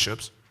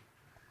relationships.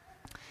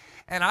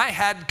 And I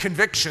had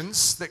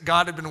convictions that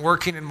God had been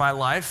working in my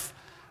life,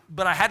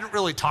 but I hadn't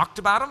really talked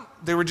about them.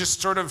 They were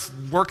just sort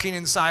of working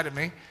inside of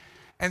me.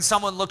 And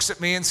someone looks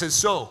at me and says,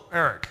 "So,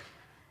 Eric."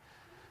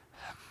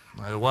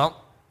 I said,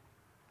 "Well,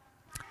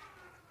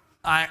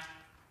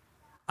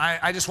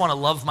 I just want to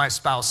love my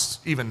spouse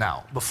even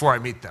now, before I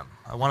meet them.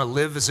 I want to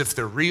live as if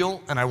they're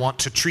real, and I want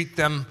to treat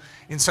them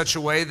in such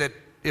a way that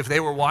if they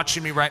were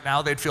watching me right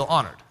now, they'd feel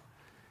honored."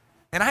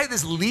 And I had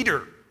this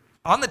leader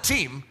on the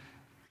team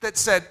that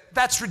said,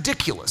 "That's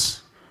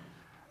ridiculous.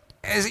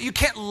 You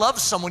can't love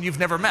someone you've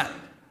never met."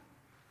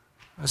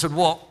 I said,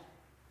 "Well,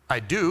 I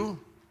do,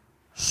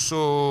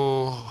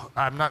 so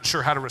I'm not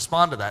sure how to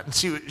respond to that."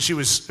 And it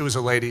was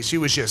a lady. She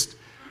was just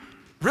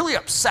really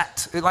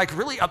upset. It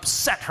really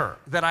upset her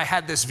that I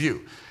had this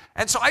view.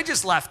 And so I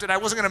just left it. I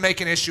wasn't going to make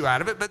an issue out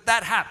of it, but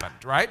that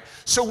happened, right?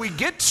 So we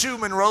get to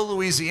Monroe,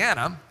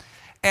 Louisiana,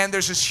 and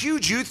there's this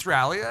huge youth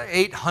rally,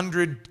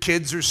 800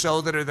 kids or so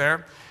that are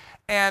there.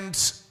 And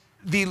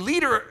the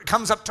leader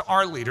comes up to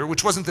our leader,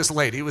 which wasn't this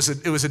lady, it was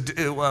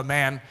a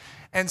man,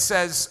 and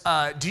says,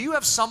 "Do you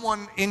have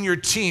someone in your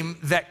team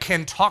that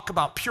can talk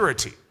about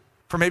purity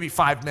for maybe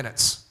 5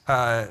 minutes?"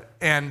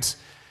 And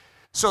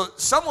so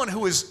someone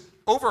who has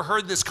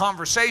overheard this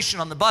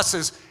conversation on the bus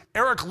says,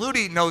 "Eric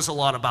Ludy knows a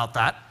lot about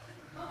that."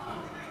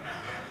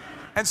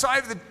 And so I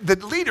have the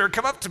leader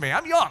come up to me.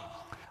 I'm young.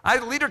 I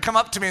had the leader come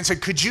up to me and say,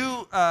 "Could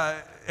you,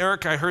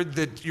 Eric, I heard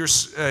that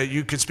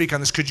you could speak on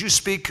this. Could you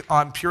speak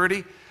on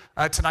purity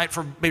tonight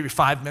for maybe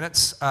 5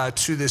 minutes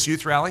to this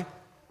youth rally?"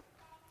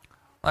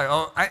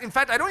 In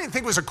fact, I don't even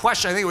think it was a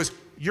question. I think it was,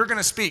 "You're going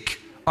to speak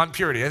on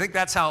purity." I think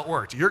that's how it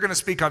worked. "You're going to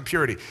speak on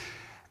purity."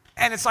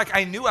 And it's like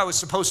I knew I was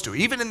supposed to.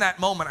 Even in that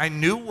moment, I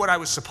knew what I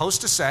was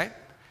supposed to say,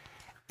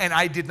 and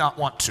I did not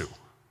want to.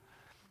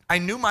 I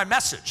knew my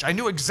message. I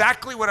knew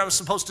exactly what I was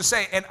supposed to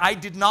say, and I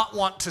did not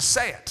want to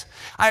say it.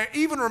 I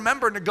even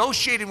remember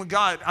negotiating with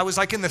God. I was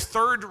like in the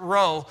third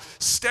row,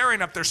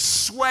 staring up there,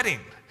 sweating,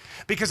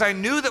 because I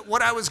knew that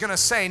what I was going to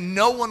say,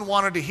 no one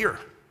wanted to hear.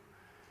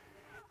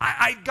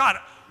 God,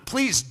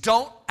 please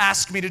don't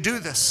ask me to do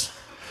this.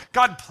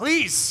 God,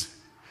 please.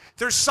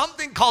 There's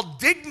something called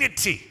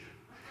dignity.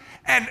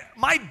 And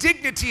my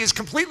dignity is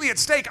completely at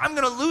stake. I'm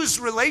going to lose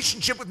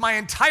relationship with my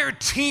entire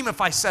team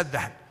if I said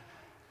that.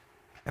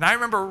 And I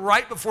remember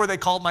right before they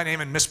called my name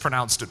and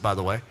mispronounced it, by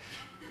the way,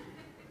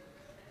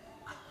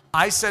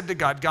 I said to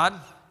God, "God,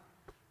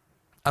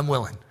 I'm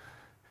willing.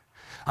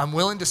 I'm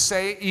willing to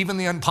say even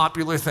the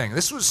unpopular thing."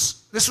 This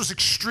was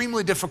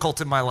extremely difficult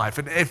in my life.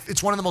 And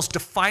it's one of the most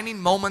defining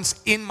moments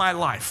in my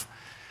life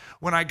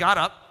when I got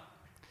up.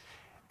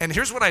 And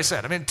here's what I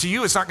said. I mean, to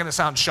you, it's not going to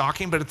sound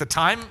shocking, but at the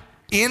time,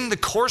 in the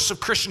course of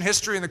Christian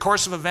history, in the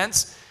course of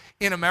events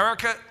in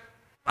America,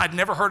 I'd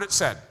never heard it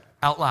said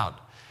out loud.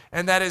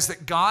 And that is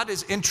that God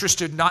is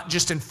interested not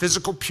just in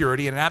physical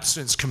purity and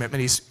abstinence commitment,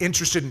 he's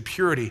interested in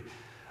purity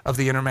of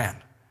the inner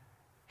man.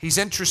 He's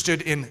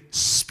interested in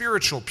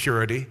spiritual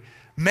purity,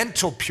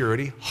 mental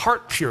purity,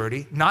 heart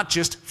purity, not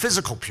just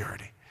physical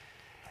purity.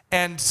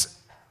 And so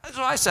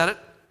I said it.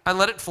 I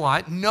let it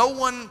fly. No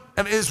one,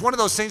 I mean, it's one of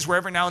those things where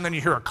every now and then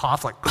you hear a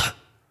cough like,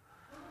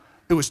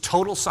 it was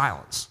total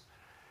silence.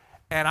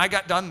 And I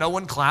got done, no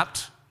one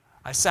clapped.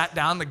 I sat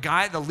down.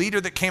 The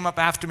leader that came up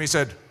after me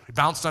said, he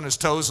bounced on his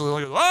toes a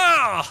little,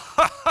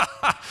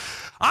 "Oh,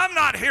 I'm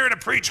not here to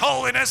preach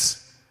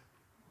holiness."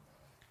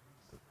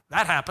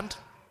 That happened.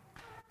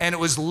 And it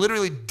was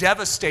literally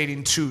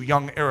devastating to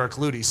young Eric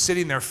Ludy,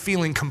 sitting there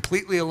feeling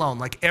completely alone,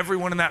 like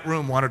everyone in that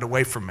room wanted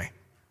away from me.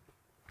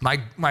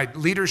 My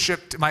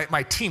leadership,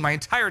 my team, my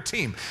entire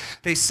team,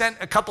 they sent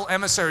a couple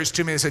emissaries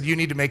to me and said, "You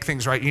need to make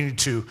things right. You need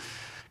to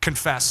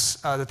confess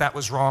that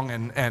was wrong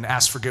and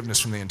ask forgiveness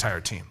from the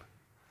entire team.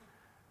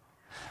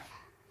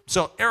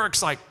 So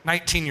Eric's like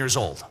 19 years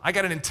old. I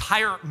got an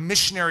entire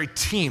missionary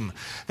team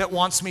that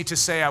wants me to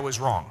say I was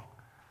wrong.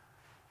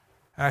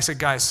 And I said,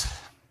 guys,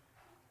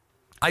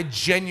 I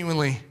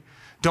genuinely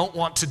don't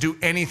want to do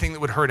anything that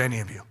would hurt any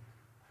of you.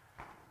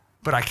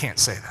 But I can't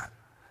say that.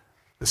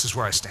 This is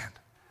where I stand.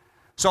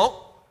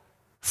 So,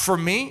 for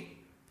me,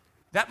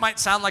 that might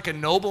sound like a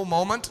noble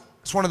moment.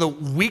 It's one of the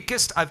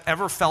weakest I've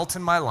ever felt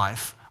in my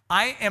life.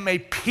 I am a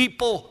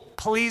people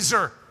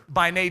pleaser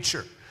by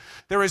nature.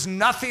 There is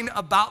nothing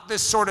about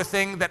this sort of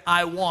thing that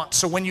I want.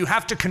 So when you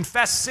have to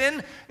confess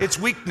sin, it's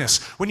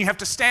weakness. When you have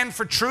to stand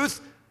for truth,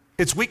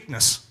 it's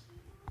weakness.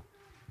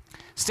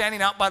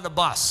 Standing out by the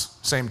bus,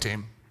 same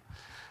team.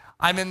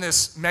 I'm in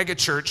this mega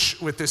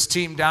church with this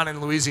team down in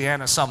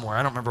Louisiana somewhere.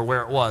 I don't remember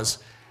where it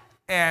was.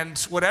 And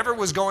whatever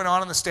was going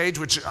on the stage,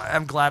 which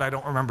I'm glad I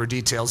don't remember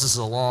details. This is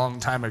a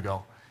long time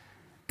ago.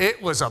 It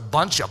was a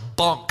bunch of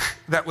bunk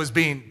that was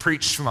being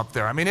preached from up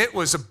there. I mean, it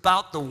was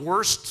about the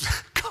worst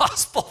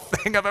gospel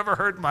thing I've ever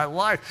heard in my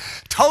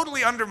life.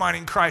 Totally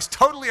undermining Christ,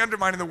 totally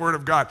undermining the Word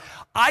of God.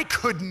 I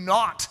could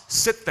not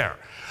sit there.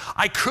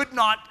 I could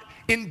not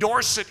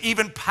endorse it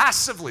even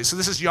passively. So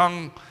this is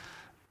young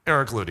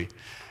Eric Ludy.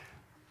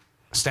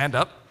 Stand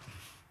up,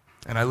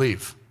 and I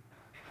leave.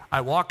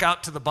 I walk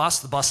out to the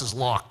bus is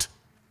locked.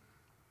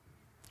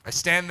 I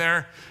stand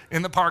there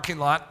in the parking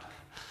lot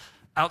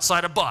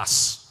outside a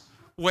bus,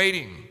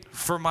 waiting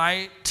for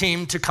my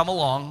team to come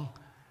along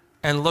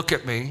and look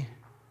at me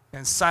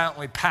and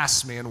silently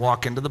pass me and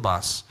walk into the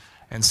bus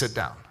and sit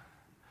down.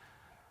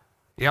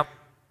 Yep,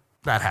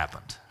 that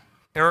happened.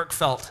 Eric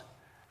felt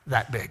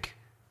that big.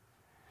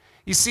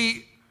 You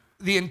see,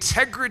 the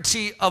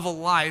integrity of a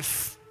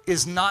life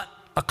is not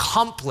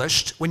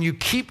accomplished when you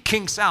keep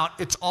kinks out.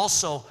 It's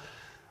also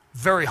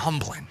very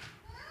humbling.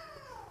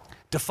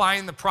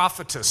 Defying the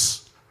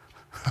prophetess.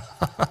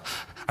 I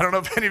don't know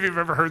if any of you have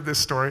ever heard this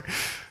story.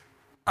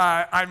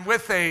 I'm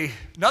with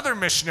another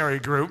missionary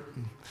group.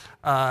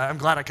 I'm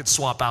glad I could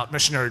swap out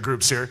missionary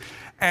groups here.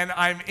 And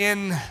I'm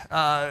in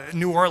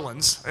New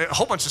Orleans. A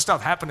whole bunch of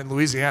stuff happened in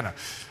Louisiana.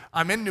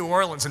 I'm in New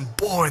Orleans, and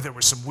boy, there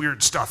was some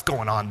weird stuff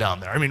going on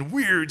down there. I mean,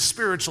 weird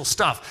spiritual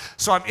stuff.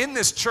 So I'm in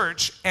this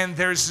church, and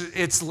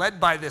it's led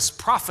by this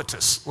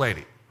prophetess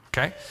lady,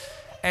 okay?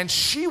 And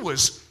she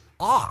was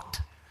odd.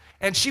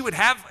 And she would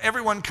have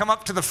everyone come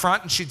up to the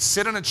front, and she'd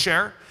sit in a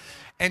chair,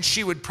 and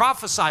she would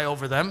prophesy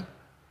over them.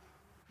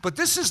 But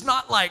this is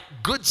not like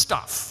good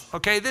stuff,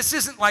 okay? This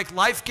isn't like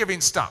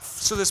life-giving stuff.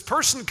 So this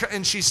person,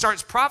 and she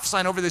starts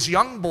prophesying over this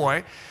young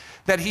boy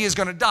that he is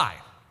going to die.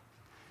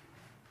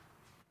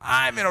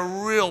 I'm in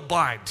a real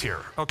bind here,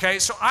 okay?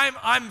 So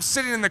I'm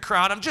sitting in the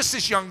crowd. I'm just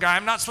this young guy.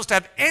 I'm not supposed to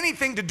have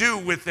anything to do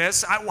with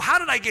this. How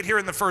did I get here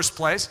in the first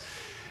place?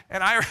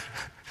 And I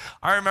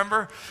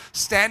remember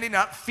standing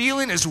up,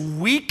 feeling as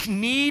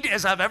weak-kneed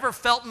as I've ever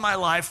felt in my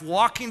life,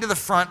 walking to the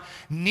front,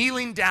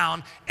 kneeling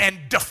down, and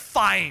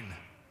defying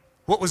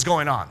what was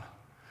going on.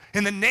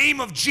 In the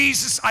name of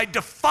Jesus, I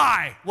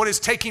defy what is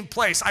taking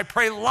place. I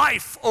pray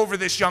life over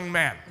this young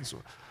man.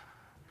 So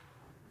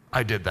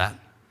I did that.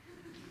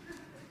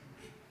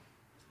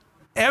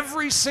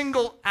 Every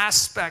single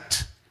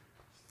aspect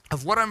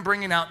of what I'm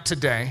bringing out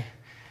today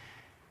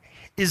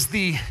is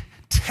the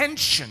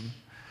tension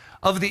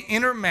of the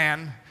inner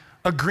man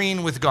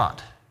agreeing with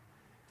God.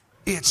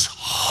 It's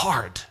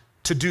hard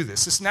to do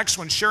this. This next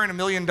one, sharing $1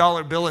 million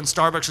bill in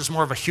Starbucks, is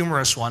more of a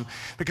humorous one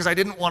because I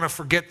didn't want to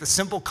forget the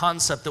simple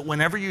concept that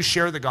whenever you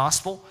share the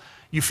gospel,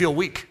 you feel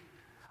weak.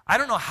 I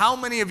don't know how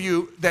many of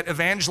you that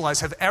evangelize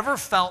have ever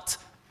felt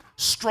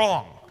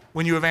strong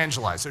when you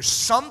evangelize. There's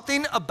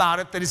something about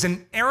it that is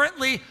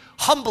inherently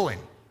humbling.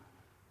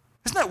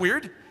 Isn't that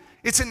weird?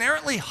 It's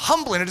inherently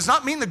humbling. It does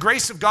not mean the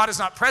grace of God is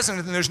not present,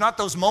 and there's not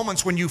those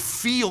moments when you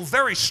feel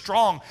very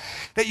strong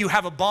that you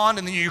have a bond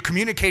and then you're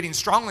communicating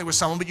strongly with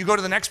someone, but you go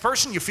to the next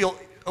person, you feel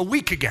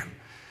weak again.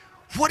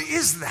 What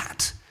is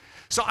that?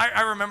 So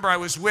I remember I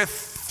was with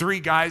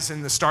 3 guys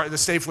in the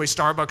Safeway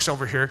Starbucks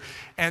over here,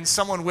 and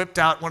someone whipped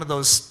out one of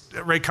those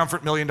Ray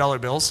Comfort $1 million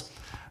bills.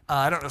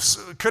 I don't know,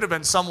 it could have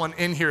been someone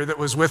in here that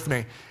was with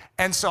me.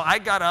 And so I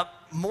got up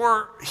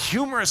more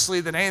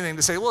humorously than anything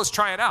to say, well, let's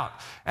try it out.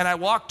 And I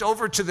walked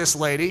over to this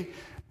lady,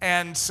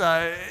 and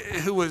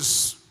who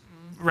was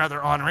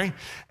rather ornery,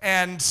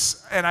 and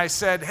I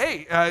said,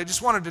 hey, I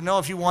just wanted to know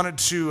if you wanted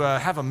to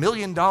have $1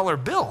 million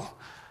bill.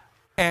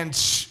 And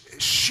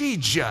she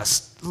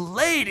just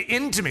laid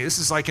into me. This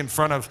is like in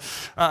front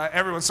of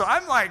everyone. So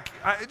I'm like,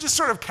 just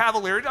sort of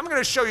cavalier. I'm going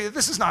to show you that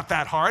this is not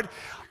that hard.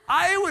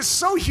 I was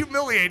so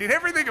humiliated,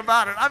 everything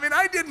about it. I mean,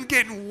 I didn't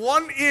get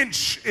 1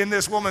 inch in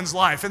this woman's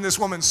life, in this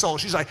woman's soul.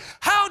 She's like,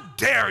 how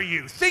dare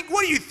you think,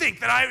 what do you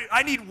think, that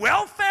I need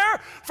welfare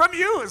from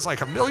you? It's like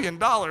 $1 million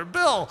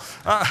bill.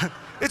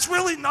 It's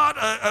really not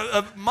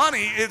a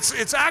money,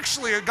 it's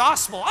actually a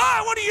gospel.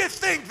 What do you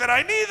think, that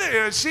I need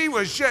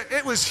it?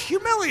 It was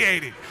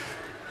humiliating.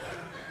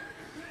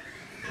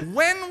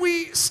 When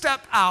we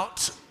step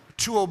out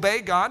to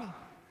obey God,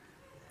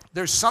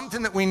 there's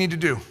something that we need to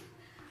do.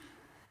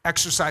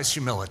 exercise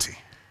humility.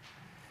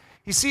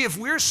 You see, if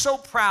we're so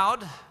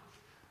proud,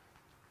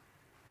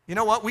 you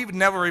know what? We would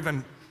never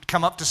even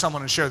come up to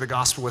someone and share the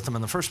gospel with them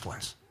in the first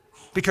place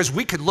because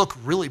we could look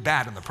really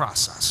bad in the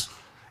process.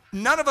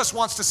 None of us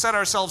wants to set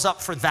ourselves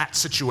up for that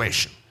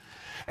situation.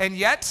 And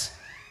yet,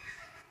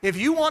 if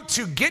you want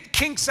to get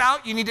kinks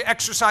out, you need to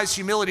exercise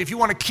humility. If you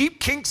want to keep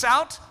kinks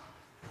out,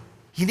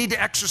 you need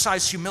to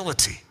exercise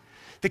humility.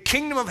 The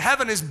kingdom of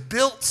heaven is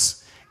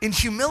built in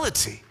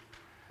humility.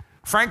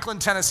 Franklin,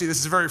 Tennessee, this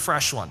is a very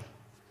fresh one.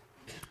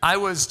 I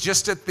was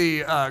just at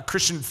the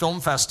Christian Film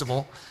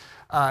Festival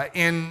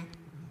in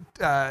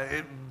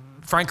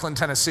Franklin,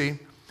 Tennessee,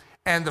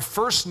 and the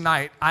first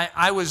night,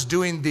 I was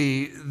doing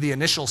the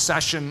initial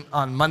session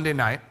on Monday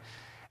night,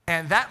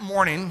 and that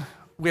morning,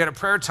 we had a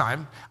prayer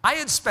time. I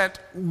had spent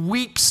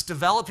weeks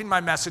developing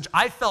my message.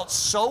 I felt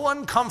so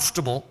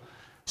uncomfortable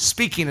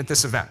speaking at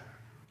this event.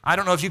 I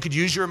don't know if you could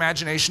use your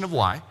imagination of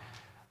why.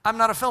 I'm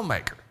not a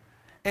filmmaker.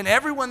 And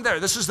everyone there,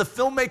 this is the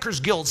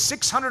Filmmakers Guild,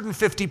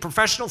 650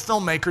 professional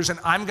filmmakers, and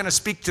I'm going to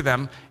speak to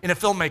them in a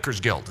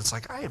Filmmakers Guild. It's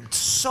like, I am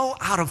so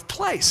out of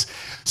place.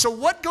 So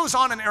what goes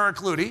on in Eric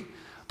Ludy?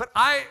 But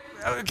I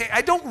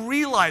don't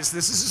realize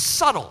this. This is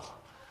subtle.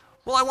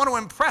 Well, I want to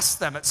impress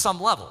them at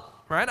some level,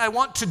 right? I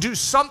want to do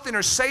something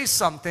or say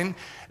something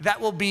that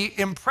will be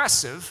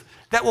impressive,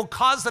 that will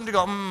cause them to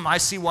go, I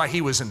see why he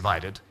was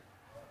invited.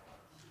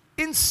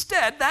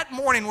 Instead, that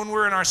morning when we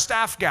were in our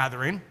staff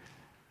gathering,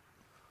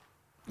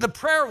 the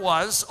prayer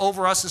was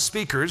over us as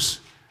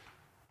speakers,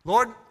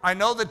 Lord, I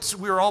know that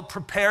we are all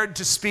prepared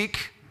to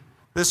speak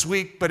this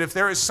week, but if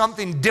there is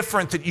something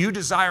different that you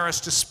desire us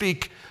to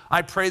speak,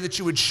 I pray that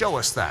you would show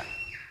us that.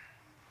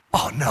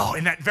 Oh no,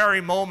 in that very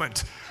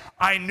moment,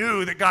 I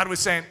knew that God was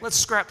saying, let's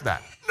scrap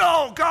that.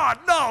 No, God,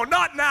 no,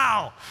 not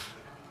now.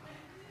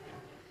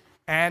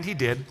 And he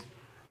did.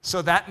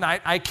 So that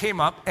night I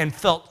came up and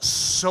felt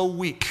so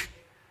weak.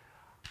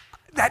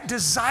 That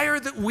desire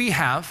that we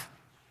have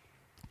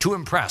to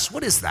impress,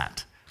 what is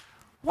that?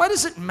 Why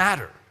does it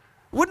matter?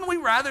 Wouldn't we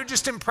rather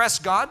just impress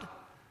God?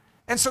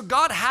 And so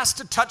God has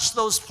to touch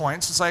those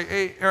points. It's like,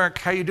 hey, Eric,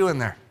 how you doing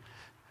there?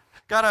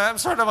 God, I'm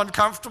sort of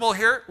uncomfortable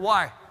here.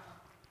 Why?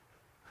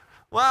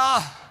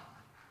 Well,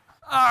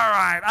 all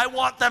right, I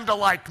want them to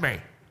like me.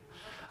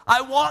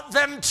 I want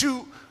them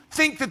to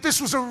think that this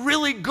was a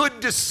really good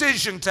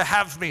decision to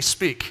have me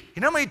speak.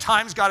 You know how many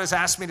times God has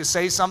asked me to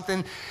say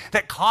something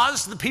that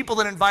caused the people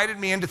that invited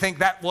me in to think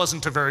that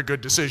wasn't a very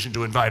good decision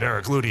to invite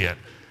Eric Ludy in?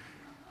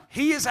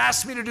 He has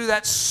asked me to do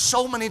that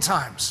so many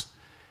times.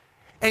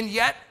 And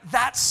yet,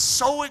 that's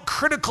so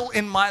critical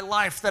in my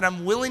life that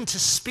I'm willing to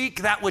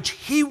speak that which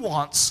he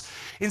wants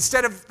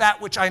instead of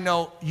that which I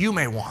know you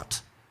may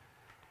want.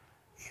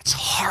 It's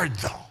hard,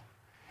 though.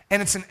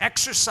 And it's an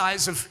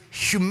exercise of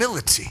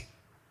humility.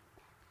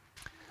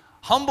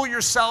 Humble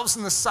yourselves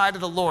in the sight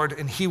of the Lord,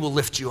 and he will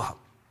lift you up.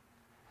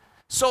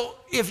 So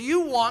if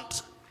you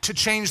want to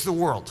change the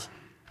world,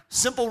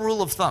 simple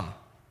rule of thumb,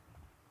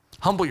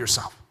 humble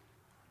yourself.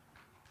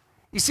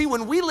 You see,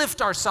 when we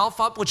lift ourselves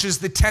up, which is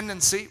the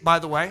tendency, by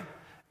the way,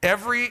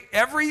 every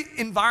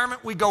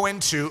environment we go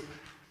into,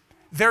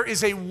 there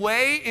is a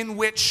way in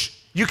which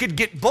you could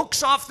get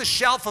books off the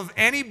shelf of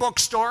any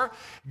bookstore,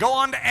 go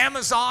on to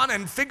Amazon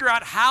and figure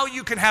out how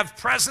you can have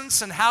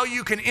presence and how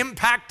you can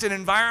impact an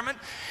environment.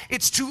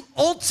 It's to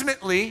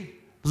ultimately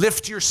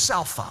lift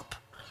yourself up.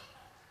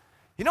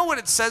 You know what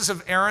it says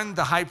of Aaron,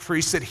 the high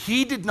priest, that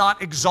he did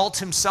not exalt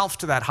himself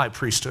to that high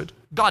priesthood.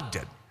 God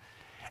did.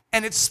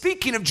 And it's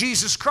speaking of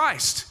Jesus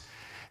Christ,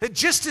 that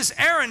just as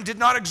Aaron did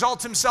not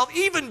exalt himself,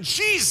 even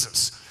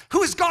Jesus,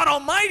 who is God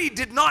Almighty,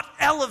 did not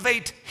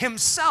elevate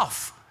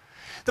himself.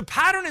 The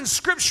pattern in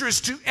Scripture is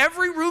to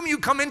every room you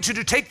come into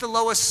to take the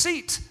lowest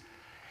seat.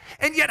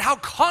 And yet how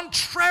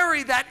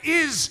contrary that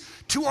is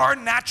to our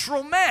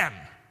natural man.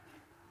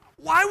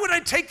 Why would I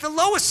take the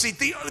lowest seat?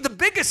 The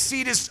biggest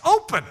seat is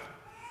open.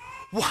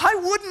 Why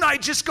wouldn't I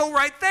just go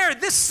right there?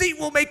 This seat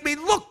will make me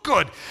look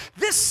good.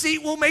 This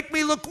seat will make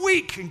me look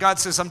weak. And God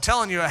says, I'm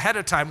telling you ahead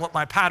of time what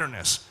my pattern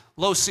is.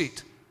 Low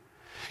seat.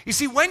 You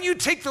see, when you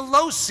take the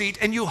low seat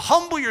and you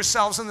humble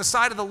yourselves on the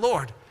side of the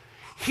Lord,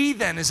 he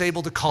then is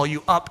able to call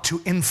you up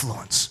to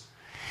influence.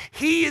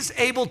 He is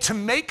able to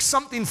make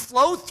something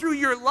flow through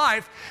your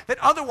life that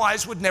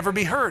otherwise would never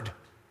be heard.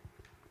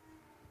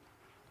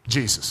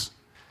 Jesus.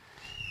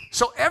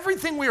 So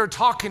everything we are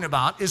talking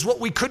about is what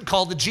we could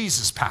call the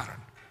Jesus pattern.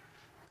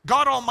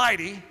 God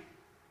Almighty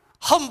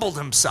humbled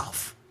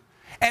himself.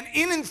 And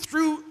in and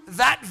through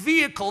that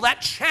vehicle, that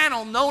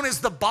channel known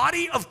as the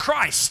body of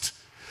Christ,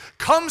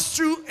 comes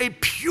through a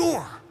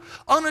pure,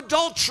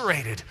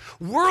 unadulterated,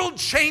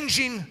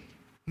 world-changing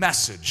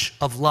message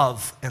of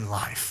love and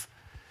life.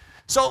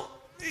 So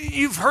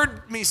you've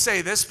heard me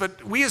say this,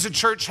 but we as a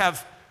church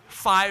have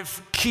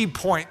 5 key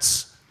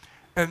points.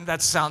 And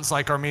that sounds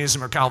like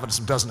Arminianism or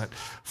Calvinism, doesn't it?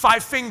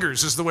 5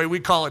 fingers is the way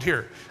we call it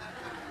here.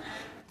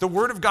 The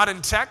Word of God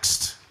in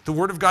text, the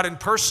Word of God in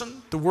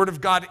person, the Word of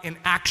God in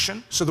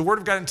action. So the Word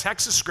of God in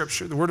text is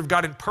Scripture. The Word of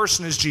God in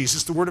person is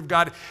Jesus. The Word of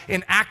God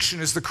in action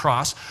is the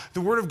cross.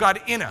 The Word of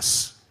God in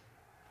us.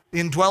 the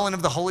indwelling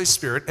of the Holy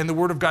Spirit, and the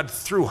Word of God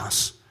through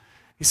us.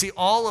 You see,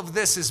 all of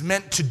this is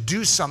meant to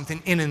do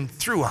something in and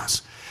through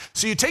us.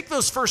 So you take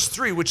those first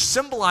three, which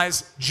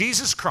symbolize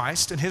Jesus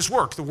Christ and his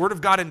work, the Word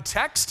of God in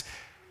text.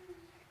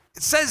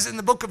 It says in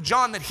the book of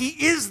John that he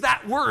is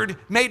that Word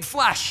made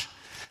flesh.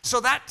 So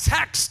that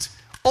text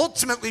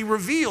ultimately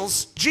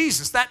reveals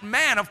Jesus. That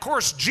man, of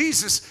course,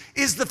 Jesus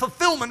is the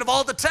fulfillment of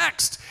all the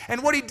text.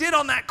 And what he did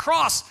on that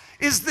cross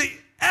is the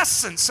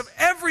essence of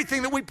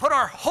everything that we put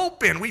our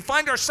hope in, we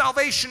find our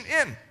salvation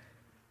in.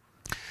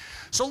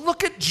 So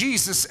look at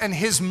Jesus and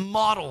his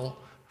model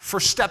for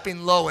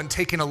stepping low and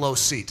taking a low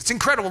seat. It's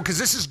incredible because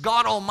this is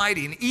God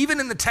Almighty, and even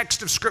in the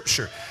text of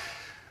Scripture.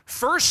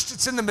 First,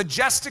 it's in the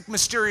majestic,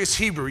 mysterious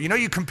Hebrew. You know,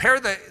 you compare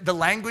the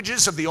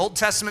languages of the Old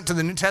Testament to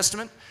the New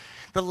Testament.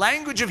 The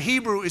language of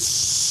Hebrew is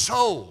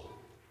so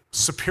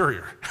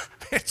superior.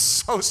 It's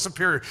so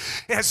superior.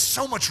 It has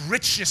so much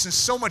richness and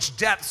so much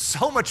depth,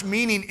 so much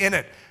meaning in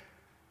it.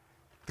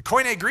 The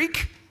Koine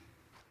Greek,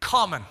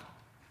 common.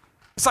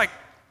 It's like,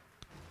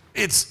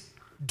 it's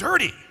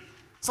dirty.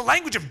 It's the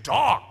language of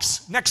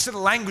dogs next to the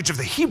language of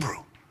the Hebrew.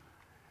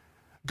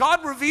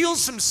 God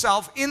reveals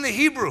himself in the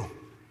Hebrew,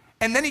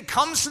 and then he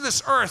comes to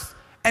this earth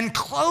and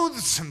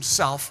clothes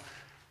himself.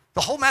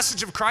 The whole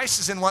message of Christ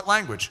is in what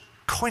language?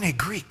 Koine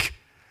Greek,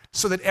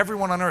 so that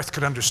everyone on earth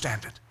could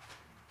understand it.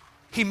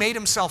 He made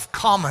himself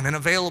common and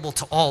available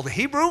to all. The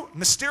Hebrew,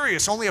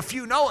 mysterious, only a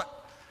few know it.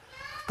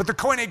 But the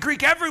Koine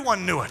Greek,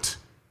 everyone knew it.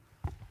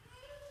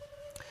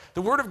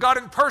 The Word of God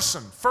in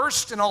person,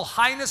 first in all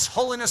highness,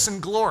 holiness,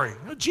 and glory.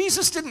 You know,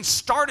 Jesus didn't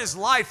start his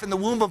life in the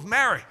womb of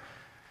Mary.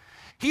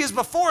 He is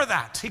before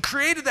that. He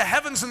created the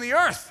heavens and the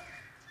earth.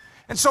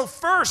 And so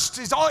first,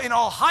 he's in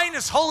all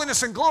highness,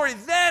 holiness, and glory.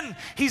 Then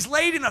he's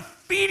laid in a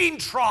feeding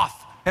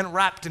trough and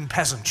wrapped in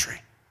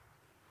peasantry.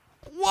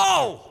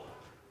 Whoa!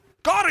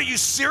 God, are you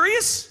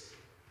serious?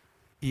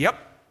 Yep.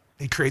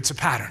 He creates a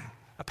pattern.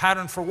 A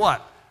pattern for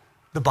what?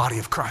 The body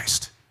of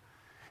Christ.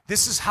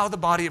 This is how the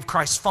body of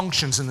Christ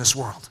functions in this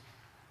world.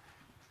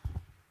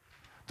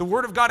 The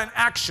Word of God in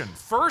action.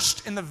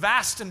 First, in the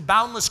vast and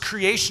boundless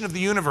creation of the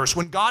universe.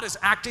 When God is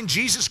acting,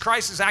 Jesus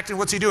Christ is acting,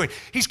 what's he doing?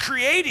 He's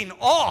creating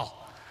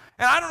all.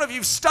 And I don't know if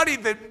you've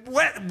studied the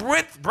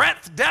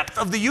breadth, depth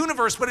of the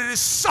universe, but it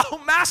is so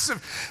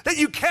massive that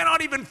you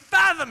cannot even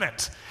fathom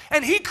it.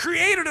 And he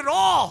created it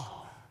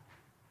all.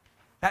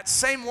 That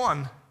same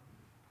one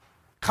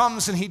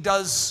comes and he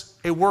does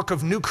a work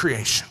of new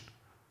creation.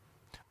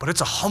 But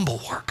it's a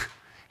humble work.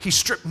 He's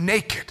stripped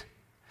naked,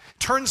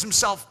 turns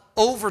himself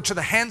over to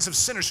the hands of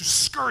sinners who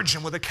scourge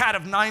him with a cat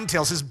of nine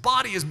tails. His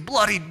body is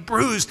bloodied,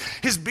 bruised.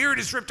 His beard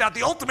is ripped out.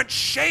 The ultimate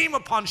shame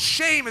upon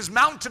shame is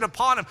mounted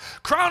upon him.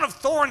 Crown of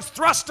thorns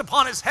thrust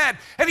upon his head,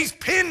 and he's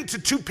pinned to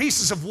two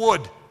pieces of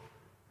wood.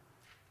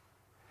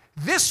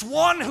 This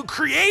one who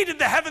created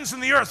the heavens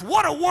and the earth,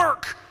 what a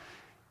work,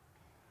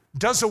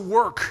 does a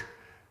work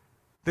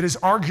that is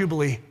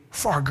arguably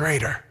far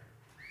greater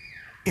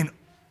in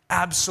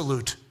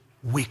absolute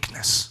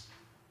weakness,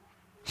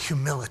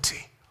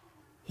 humility.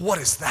 What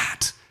is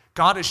that?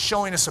 God is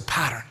showing us a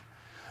pattern.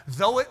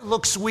 Though it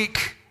looks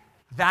weak,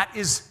 that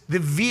is the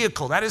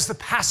vehicle, that is the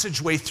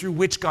passageway through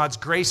which God's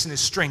grace and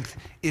his strength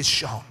is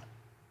shown.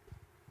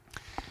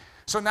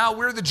 So now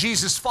we're the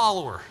Jesus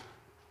follower.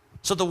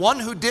 So the one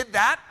who did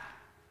that,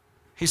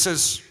 he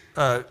says,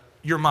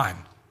 you're mine.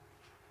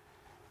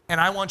 And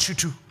I want you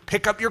to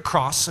pick up your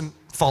cross and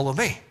follow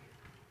me.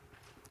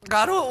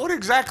 God, what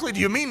exactly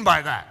do you mean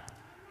by that?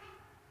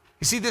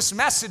 You see, this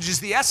message is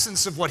the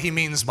essence of what he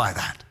means by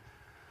that.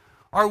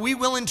 Are we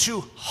willing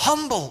to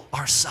humble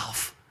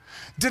ourselves,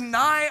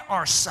 deny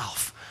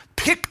ourselves,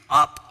 pick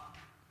up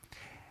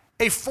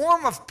a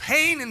form of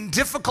pain and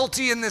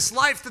difficulty in this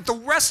life that the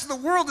rest of the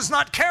world is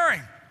not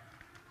carrying,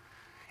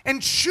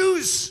 and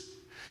choose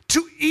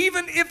to,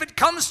 even if it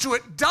comes to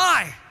it,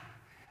 die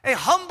a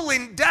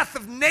humbling death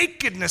of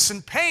nakedness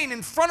and pain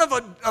in front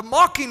of a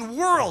mocking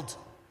world,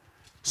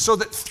 so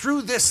that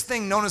through this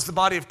thing known as the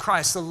body of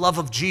Christ, the love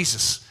of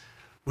Jesus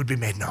would be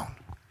made known.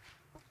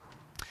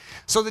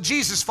 So the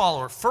Jesus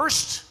follower,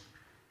 first,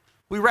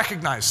 we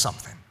recognize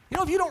something. You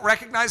know, if you don't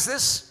recognize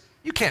this,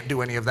 you can't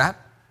do any of that.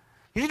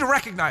 You need to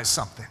recognize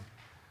something.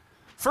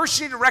 First,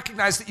 you need to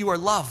recognize that you are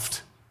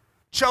loved,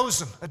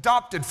 chosen,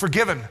 adopted,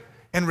 forgiven,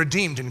 and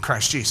redeemed in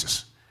Christ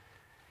Jesus.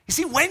 You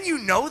see, when you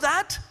know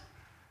that,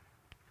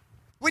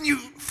 when you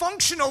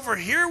function over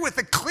here with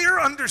a clear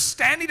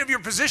understanding of your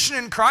position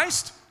in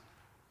Christ,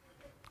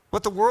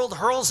 what the world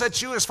hurls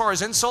at you as far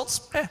as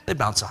insults, they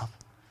bounce off.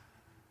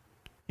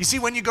 You see,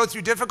 when you go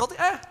through difficulty,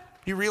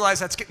 you realize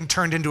that's getting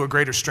turned into a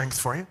greater strength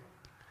for you.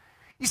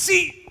 You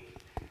see,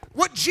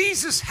 what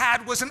Jesus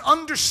had was an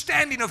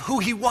understanding of who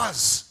he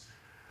was.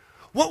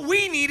 What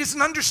we need is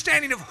an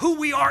understanding of who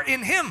we are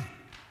in him.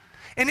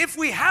 And if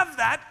we have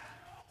that,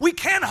 we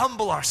can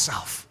humble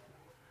ourselves.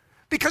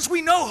 Because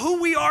we know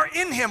who we are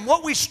in him.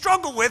 What we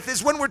struggle with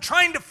is when we're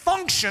trying to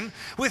function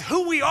with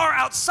who we are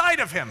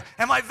outside of him.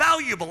 Am I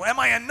valuable? Am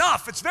I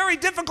enough? It's very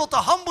difficult to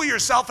humble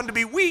yourself and to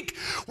be weak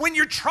when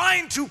you're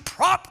trying to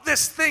prop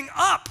this thing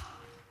up.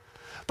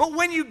 But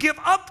when you give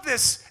up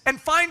this and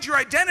find your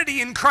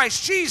identity in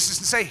Christ Jesus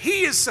and say,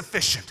 he is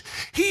sufficient,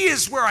 he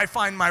is where I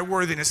find my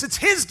worthiness, it's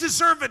his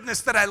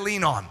deservedness that I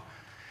lean on,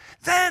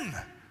 then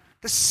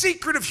the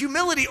secret of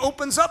humility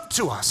opens up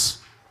to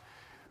us.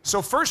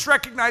 So first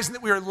recognizing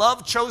that we are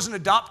loved, chosen,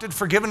 adopted,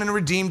 forgiven, and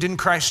redeemed in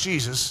Christ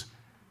Jesus,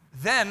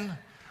 then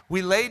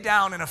we lay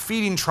down in a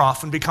feeding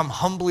trough and become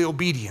humbly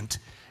obedient,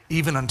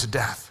 even unto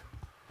death.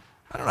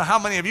 I don't know how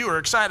many of you are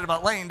excited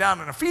about laying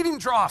down in a feeding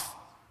trough.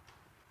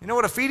 You know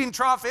what a feeding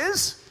trough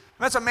is?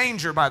 That's a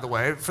manger, by the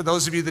way, for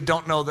those of you that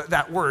don't know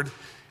that word.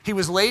 He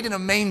was laid in a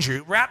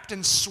manger, wrapped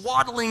in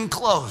swaddling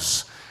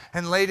clothes,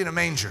 and laid in a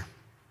manger.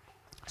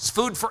 It's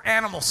food for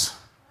animals.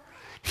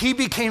 He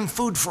became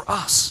food for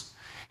us.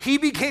 He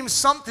became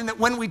something that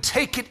when we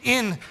take it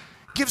in,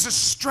 gives us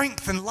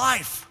strength and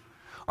life.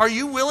 Are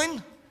you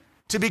willing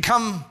to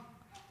become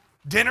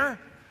dinner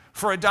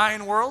for a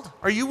dying world?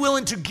 Are you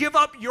willing to give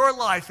up your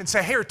life and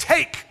say, here,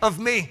 take of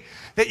me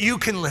that you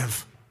can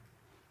live?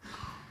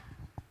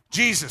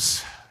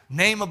 Jesus,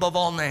 name above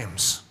all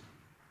names.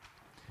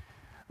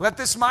 Let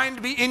this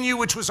mind be in you,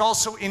 which was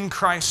also in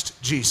Christ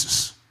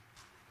Jesus.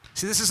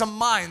 See, this is a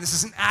mind, this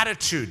is an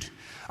attitude,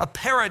 a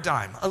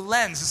paradigm, a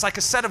lens. It's like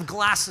a set of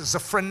glasses, a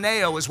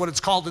phroneo is what it's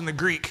called in the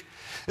Greek.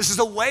 This is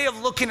a way of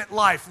looking at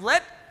life.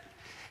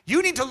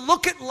 You need to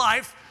look at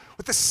life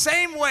with the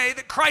same way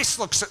that Christ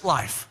looks at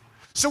life.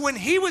 So when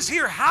he was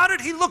here, how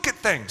did he look at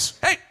things?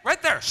 Hey,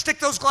 right there, stick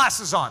those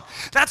glasses on.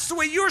 That's the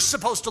way you're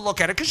supposed to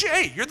look at it, because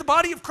you're the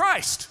body of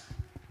Christ,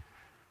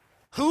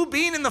 who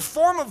being in the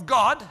form of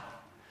God,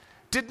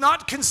 did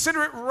not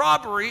consider it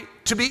robbery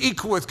to be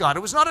equal with God. It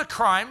was not a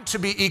crime to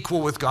be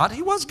equal with God.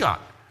 He was God.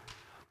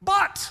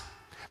 But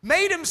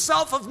made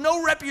himself of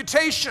no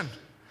reputation,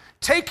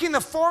 taking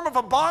the form of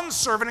a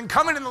bondservant and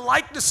coming in the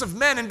likeness of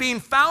men and being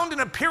found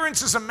in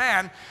appearance as a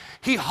man,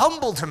 he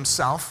humbled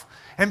himself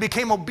and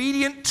became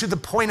obedient to the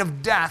point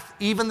of death,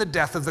 even the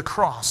death of the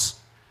cross.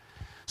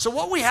 So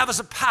what we have is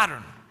a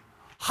pattern.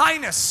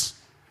 Highness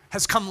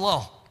has come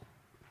low.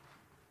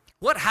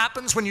 What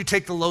happens when you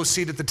take the low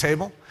seat at the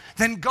table?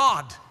 Then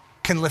God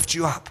can lift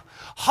you up.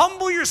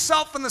 Humble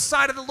yourself in the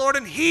sight of the Lord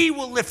and he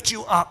will lift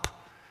you up.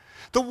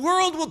 The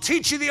world will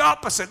teach you the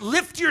opposite.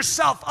 Lift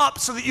yourself up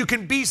so that you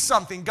can be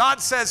something. God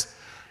says,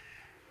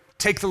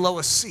 take the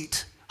lowest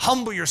seat.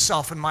 Humble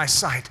yourself in my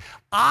sight.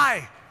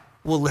 I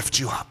will lift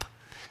you up.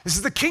 This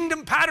is the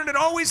kingdom pattern. It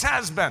always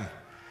has been.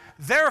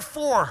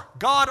 Therefore,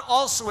 God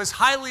also has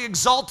highly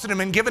exalted him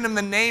and given him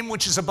the name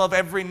which is above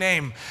every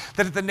name,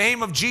 that at the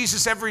name of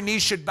Jesus every knee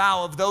should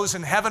bow, of those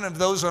in heaven, of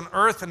those on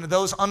earth, and of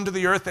those under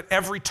the earth, that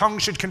every tongue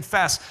should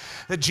confess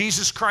that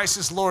Jesus Christ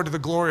is Lord, to the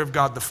glory of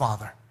God the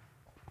Father.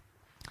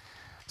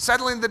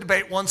 Settling the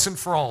debate once and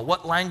for all.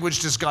 What language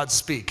does God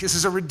speak? This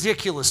is a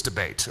ridiculous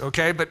debate,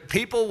 okay? But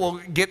people will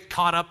get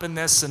caught up in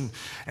this and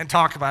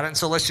talk about it, and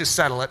so let's just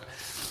settle it.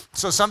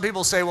 So some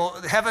people say, well,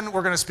 heaven,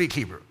 we're going to speak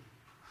Hebrew.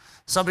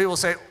 Some people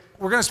say,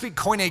 we're going to speak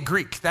Koine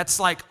Greek. That's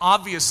like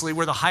obviously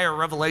where the higher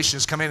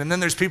revelations come in. And then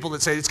there's people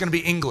that say it's going to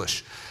be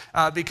English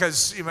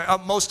because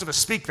most of us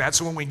speak that.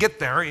 So when we get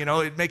there,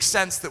 it makes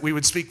sense that we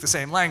would speak the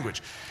same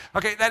language.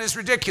 Okay, that is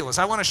ridiculous.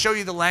 I want to show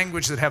you the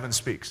language that heaven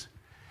speaks.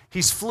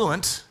 He's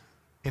fluent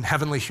in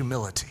heavenly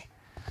humility.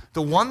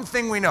 The one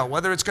thing we know,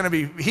 whether it's going to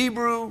be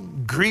Hebrew,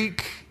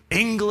 Greek,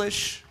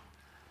 English,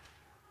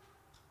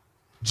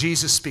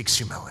 Jesus speaks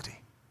humility.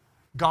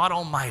 God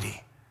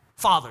Almighty,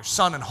 Father,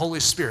 Son, and Holy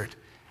Spirit,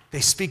 they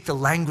speak the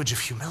language of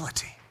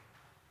humility.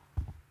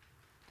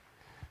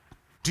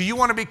 Do you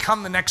want to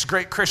become the next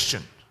great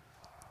Christian?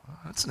 Well,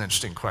 that's an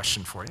interesting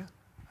question for you.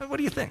 What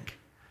do you think?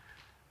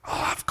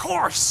 Oh, of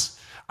course.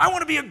 I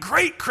want to be a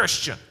great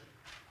Christian.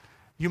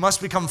 You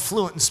must become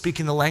fluent in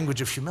speaking the language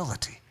of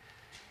humility.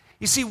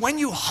 You see, when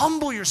you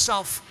humble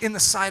yourself in the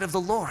sight of the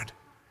Lord,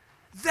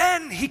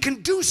 then he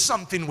can do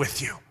something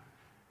with you.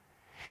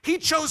 He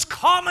chose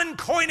common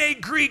Koine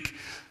Greek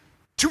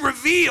to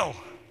reveal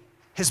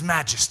his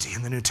majesty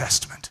in the New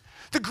Testament.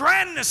 The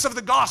grandness of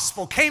the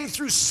gospel came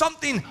through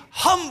something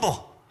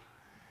humble.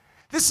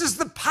 This is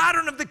the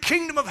pattern of the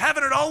kingdom of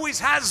heaven. It always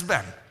has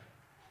been.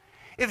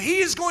 If he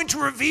is going to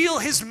reveal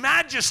his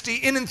majesty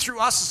in and through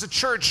us as a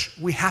church,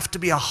 we have to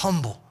be a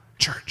humble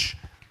church.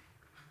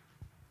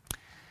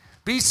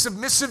 Be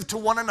submissive to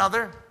one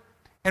another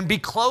and be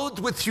clothed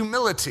with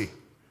humility.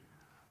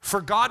 For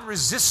God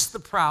resists the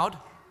proud,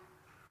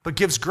 but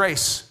gives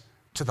grace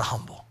to the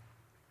humble.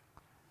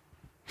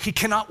 He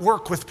cannot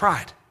work with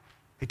pride.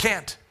 He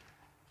can't.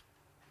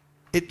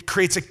 It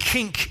creates a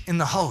kink in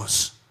the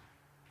hose.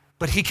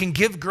 But he can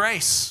give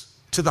grace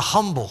to the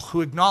humble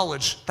who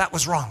acknowledge, that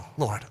was wrong,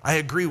 Lord. I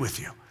agree with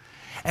you.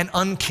 And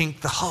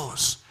unkink the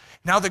hose.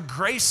 Now the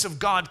grace of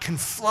God can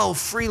flow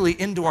freely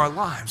into our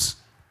lives.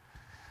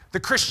 The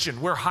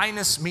Christian, where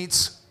highness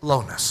meets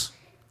lowness.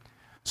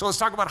 So let's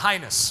talk about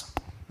highness.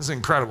 This is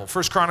incredible.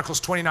 1 Chronicles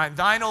 29.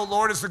 Thine, O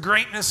Lord, is the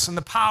greatness and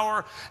the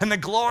power and the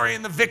glory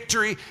and the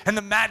victory and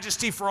the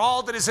majesty, for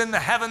all that is in the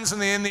heavens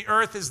and in the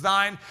earth is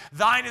thine.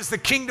 Thine is the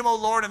kingdom, O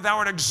Lord, and thou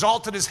art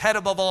exalted as head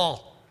above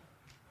all.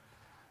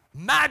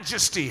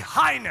 Majesty,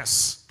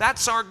 highness,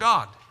 that's our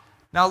God.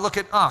 Now look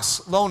at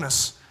us,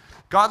 lowness.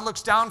 God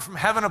looks down from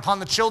heaven upon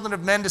the children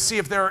of men to see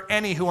if there are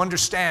any who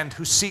understand,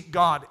 who seek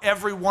God.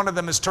 Every one of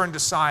them is turned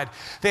aside.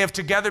 They have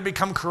together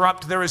become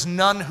corrupt. There is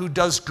none who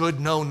does good,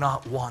 no,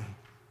 not one.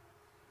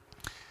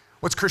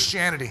 What's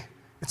Christianity?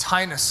 It's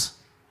highness.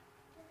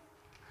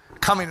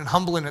 Coming and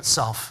humbling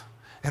itself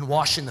and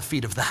washing the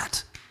feet of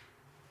that.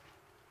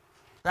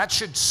 That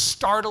should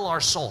startle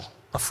our soul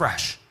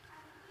afresh.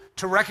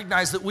 To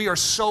recognize that we are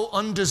so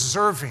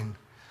undeserving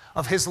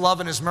of his love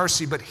and his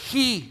mercy, but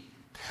he,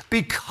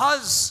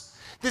 because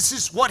this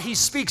is what he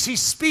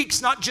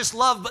speaks not just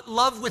love, but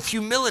love with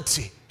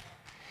humility.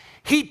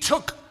 He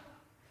took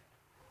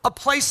a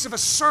place of a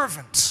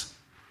servant,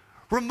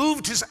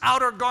 removed his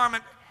outer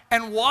garment,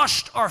 and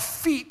washed our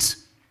feet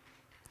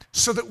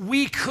so that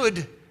we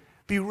could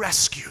be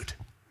rescued.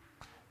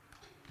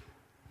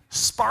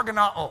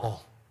 Sparganao,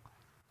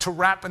 to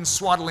wrap in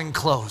swaddling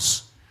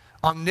clothes.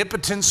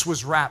 Omnipotence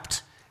was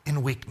wrapped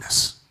in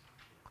weakness.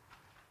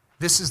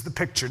 This is the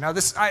picture. Now,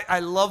 I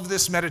love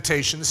this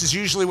meditation. This is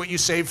usually what you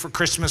save for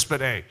Christmas, but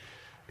hey,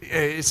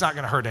 it's not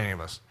going to hurt any of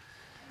us.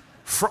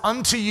 For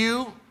unto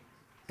you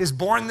is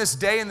born this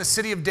day in the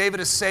city of David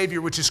a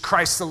Savior, which is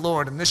Christ the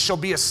Lord, and this shall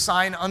be a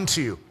sign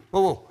unto you.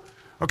 Whoa.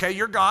 Okay,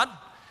 you're God,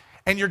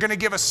 and you're going to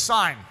give a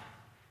sign.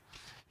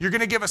 You're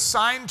going to give a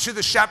sign to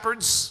the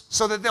shepherds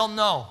so that they'll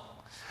know.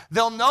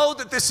 They'll know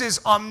that this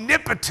is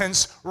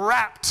omnipotence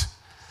wrapped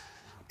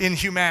in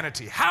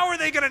humanity. How are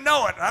they going to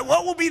know it?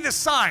 What will be the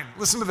sign?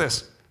 Listen to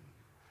this.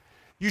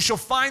 You shall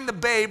find the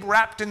babe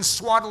wrapped in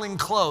swaddling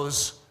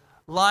clothes,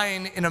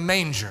 lying in a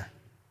manger.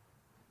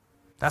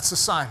 That's the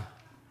sign.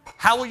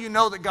 How will you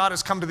know that God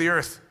has come to the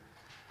earth?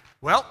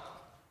 Well,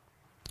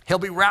 he'll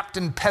be wrapped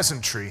in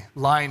peasantry,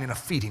 lying in a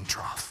feeding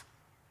trough.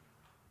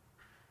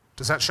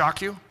 Does that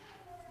shock you?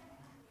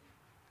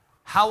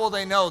 How will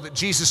they know that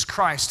Jesus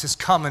Christ has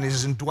come and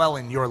is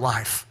indwelling your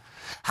life?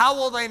 How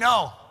will they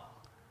know?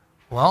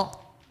 Well,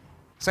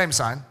 same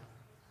sign.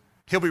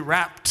 He'll be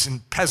wrapped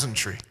in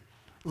peasantry,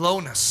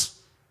 lowness,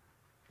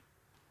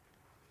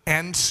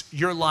 and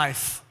your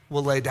life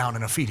will lay down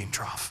in a feeding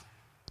trough.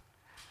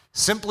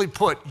 Simply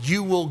put,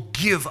 you will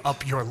give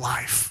up your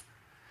life.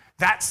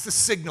 That's the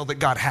signal that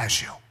God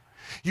has you.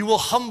 You will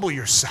humble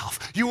yourself.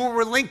 You will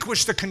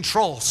relinquish the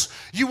controls.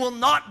 You will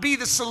not be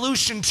the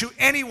solution to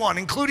anyone,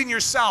 including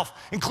yourself,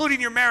 including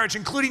your marriage,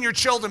 including your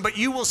children, but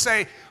you will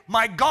say,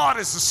 my God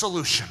is the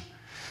solution.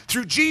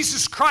 Through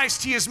Jesus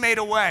Christ, he has made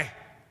a way.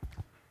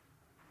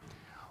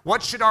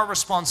 What should our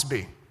response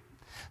be?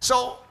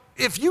 So,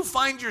 if you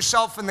find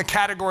yourself in the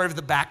category of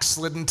the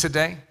backslidden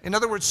today, in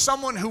other words,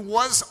 someone who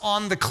was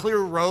on the clear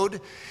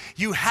road,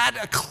 you had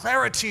a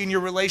clarity in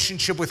your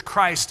relationship with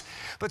Christ,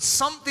 but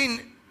something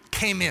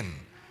came in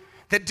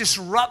that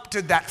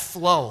disrupted that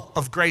flow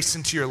of grace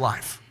into your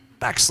life.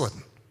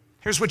 Backslidden.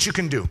 Here's what you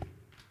can do.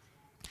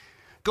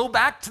 Go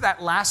back to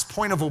that last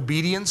point of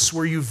obedience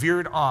where you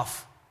veered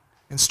off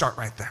and start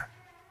right there.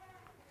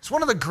 It's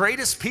one of the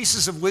greatest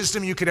pieces of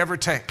wisdom you could ever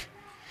take.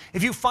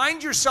 If you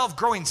find yourself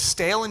growing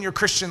stale in your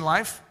Christian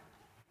life,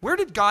 where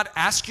did God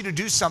ask you to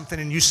do something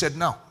and you said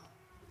no?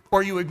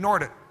 Or you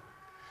ignored it?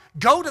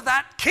 Go to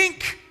that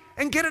kink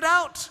and get it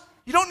out.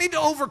 You don't need to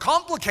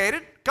overcomplicate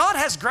it. God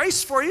has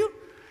grace for you,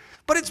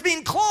 but it's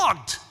being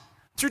clogged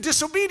through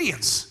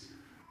disobedience.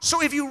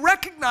 So if you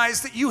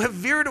recognize that you have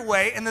veered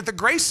away and that the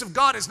grace of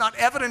God is not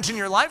evident in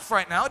your life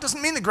right now, it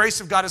doesn't mean the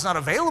grace of God is not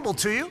available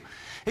to you.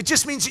 It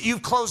just means that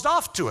you've closed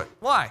off to it.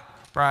 Why?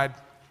 Pride.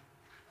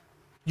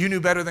 You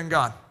knew better than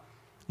God.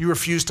 You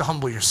refused to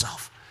humble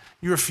yourself.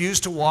 You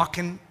refused to walk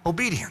in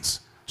obedience.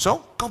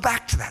 So go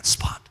back to that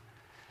spot.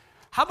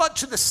 How about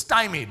to the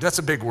stymied? That's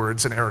a big word.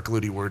 It's an Eric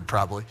Ludy word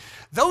probably.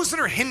 Those that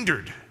are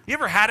hindered. You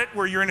ever had it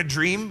where you're in a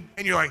dream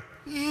and you're like,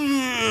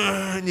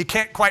 and you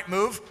can't quite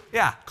move?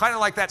 Yeah, kind of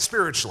like that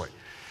spiritually.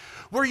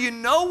 Where you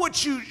know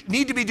what you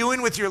need to be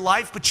doing with your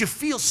life, but you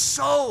feel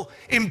so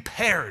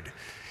impaired.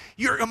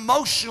 You're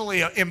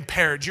emotionally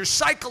impaired. You're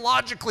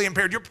psychologically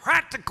impaired. You're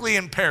practically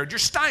impaired. You're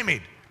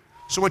stymied.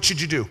 So what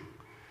should you do?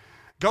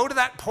 Go to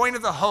that point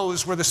of the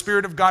hose where the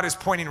Spirit of God is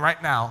pointing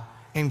right now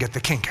and get the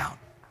kink out.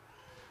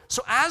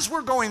 So as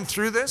we're going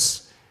through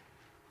this,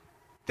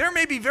 there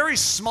may be very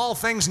small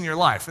things in your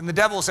life, and the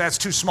devil says that's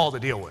too small to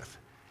deal with.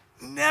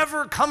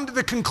 Never come to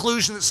the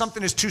conclusion that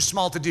something is too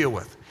small to deal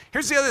with.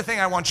 Here's the other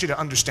thing I want you to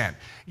understand.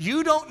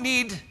 You don't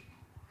need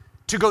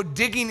to go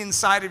digging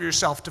inside of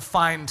yourself to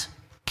find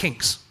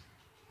kinks.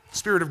 The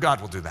Spirit of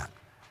God will do that.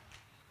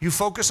 You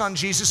focus on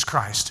Jesus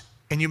Christ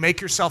and you make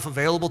yourself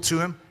available to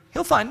him,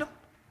 he'll find them.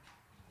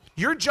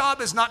 Your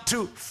job is not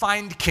to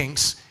find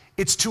kinks,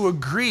 it's to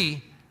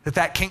agree that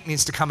that kink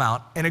needs to come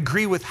out and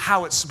agree with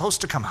how it's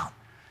supposed to come out.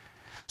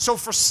 So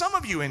for some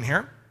of you in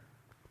here,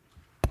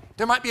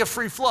 there might be a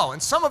free flow.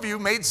 And some of you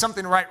made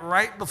something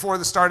right before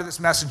the start of this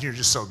message. You're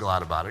just so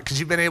glad about it because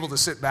you've been able to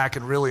sit back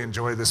and really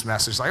enjoy this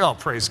message. Like, oh,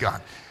 praise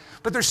God.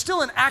 But there's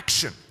still an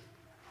action.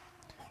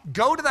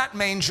 Go to that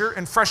manger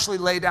and freshly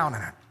lay down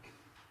in it.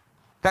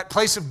 That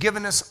place of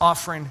givenness,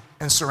 offering,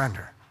 and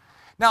surrender.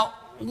 Now,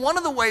 one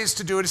of the ways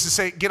to do it is to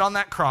say, get on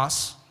that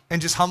cross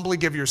and just humbly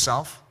give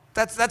yourself.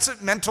 That's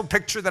a mental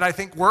picture that I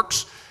think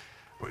works.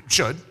 It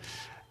should.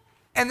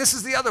 And this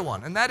is the other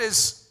one, and that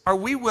is, are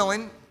we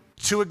willing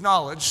to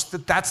acknowledge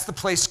that that's the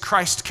place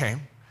Christ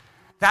came?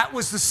 That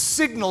was the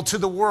signal to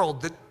the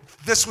world that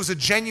this was a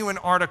genuine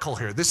article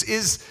here. This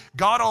is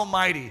God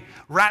Almighty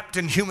wrapped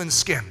in human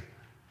skin.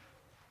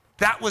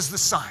 That was the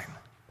sign.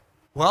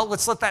 Well,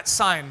 let's let that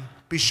sign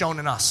be shown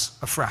in us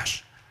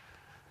afresh.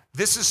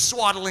 This is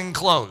swaddling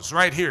clothes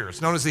right here.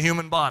 It's known as the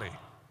human body.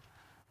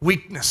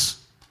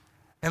 Weakness.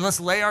 And let's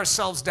lay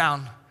ourselves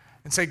down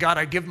and say, God,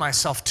 I give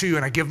myself to you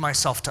and I give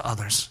myself to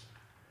others.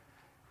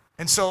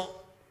 And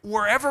so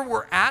wherever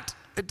we're at,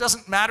 it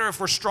doesn't matter if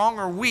we're strong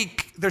or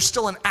weak, there's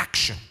still an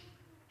action.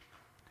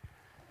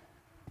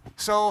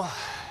 So,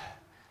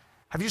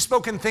 have you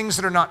spoken things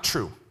that are not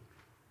true?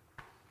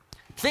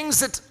 Things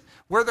that,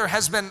 where there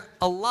has been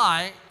a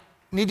lie,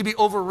 need to be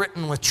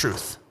overwritten with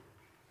truth.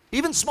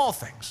 Even small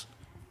things.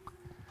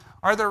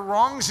 Are there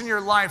wrongs in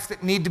your life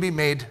that need to be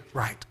made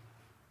right?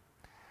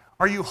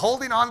 Are you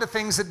holding on to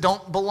things that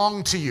don't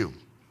belong to you?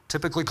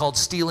 Typically called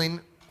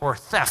stealing or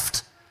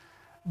theft.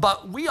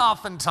 But we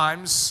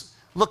oftentimes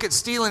look at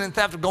stealing and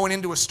theft of going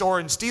into a store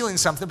and stealing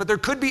something, but there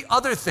could be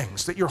other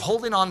things that you're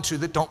holding on to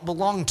that don't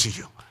belong to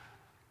you.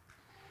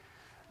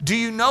 Do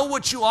you know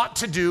what you ought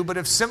to do, but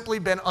have simply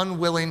been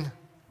unwilling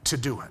to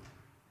do it?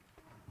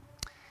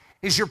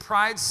 Is your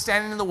pride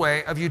standing in the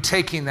way of you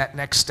taking that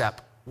next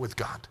step with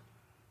God?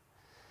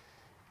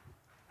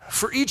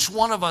 For each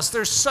one of us,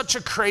 there's such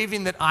a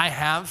craving that I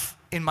have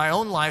in my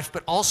own life,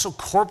 but also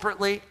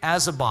corporately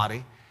as a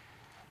body,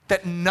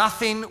 that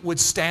nothing would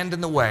stand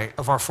in the way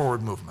of our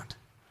forward movement.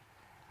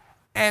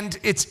 And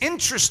it's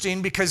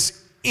interesting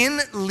because in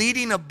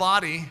leading a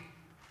body,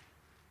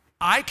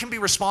 I can be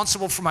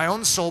responsible for my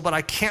own soul, but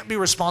I can't be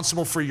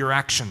responsible for your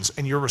actions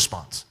and your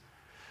response,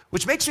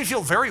 which makes me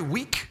feel very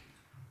weak.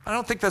 I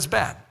don't think that's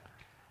bad.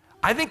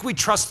 I think we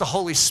trust the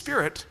Holy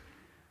Spirit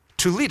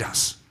to lead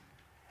us.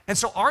 And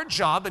so our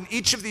job in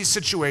each of these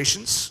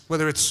situations,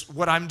 whether it's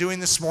what I'm doing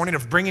this morning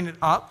of bringing it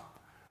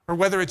up, or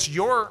whether it's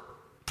your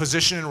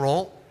position and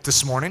role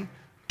this morning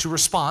to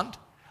respond.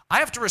 I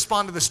have to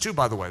respond to this too,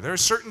 by the way. There are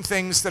certain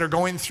things that are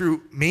going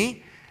through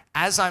me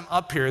as I'm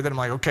up here that I'm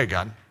like, okay,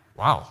 God,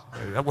 wow,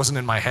 that wasn't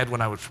in my head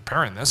when I was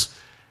preparing this,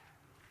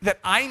 that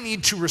I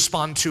need to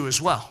respond to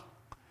as well.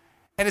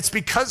 And it's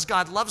because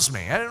God loves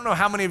me. I don't know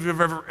how many of you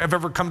have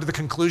ever come to the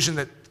conclusion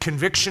that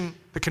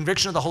the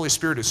conviction of the Holy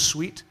Spirit is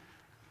sweet.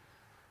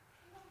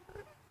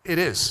 It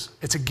is.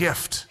 It's a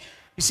gift.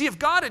 You see, if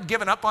God had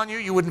given up on you,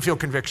 you wouldn't feel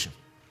conviction.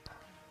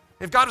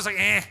 If God was like,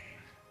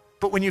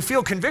 but when you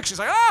feel conviction, it's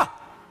like,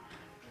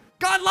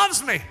 God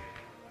loves me.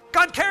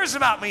 God cares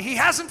about me. He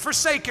hasn't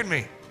forsaken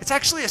me. It's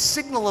actually a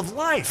signal of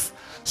life.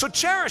 So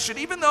cherish it,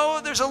 even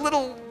though there's a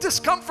little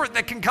discomfort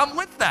that can come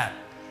with that.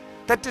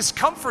 That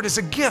discomfort is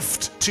a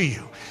gift to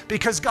you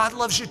because God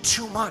loves you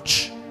too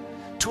much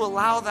to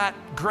allow that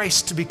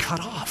grace to be cut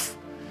off.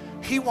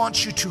 He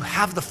wants you to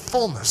have the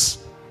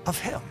fullness of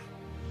Him.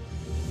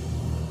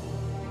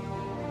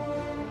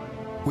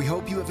 We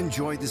hope you have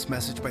enjoyed this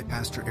message by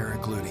Pastor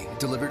Eric Ludy,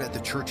 delivered at the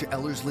Church of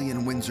Ellerslie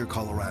in Windsor,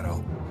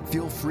 Colorado.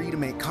 Feel free to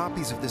make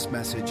copies of this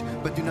message,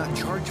 but do not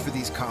charge for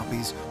these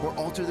copies or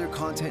alter their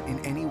content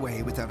in any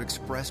way without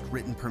expressed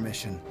written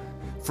permission.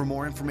 For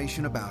more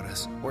information about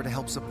us or to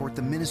help support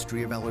the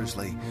ministry of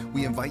Ellerslie,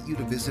 we invite you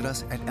to visit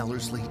us at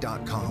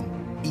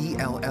ellerslie.com,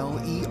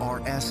 ELLERSLIE.com.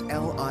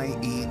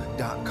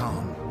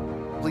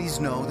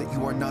 Please know that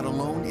you are not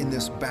alone in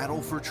this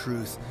battle for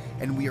truth,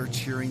 and we are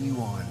cheering you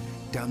on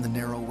down the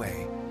narrow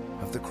way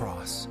of the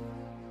cross.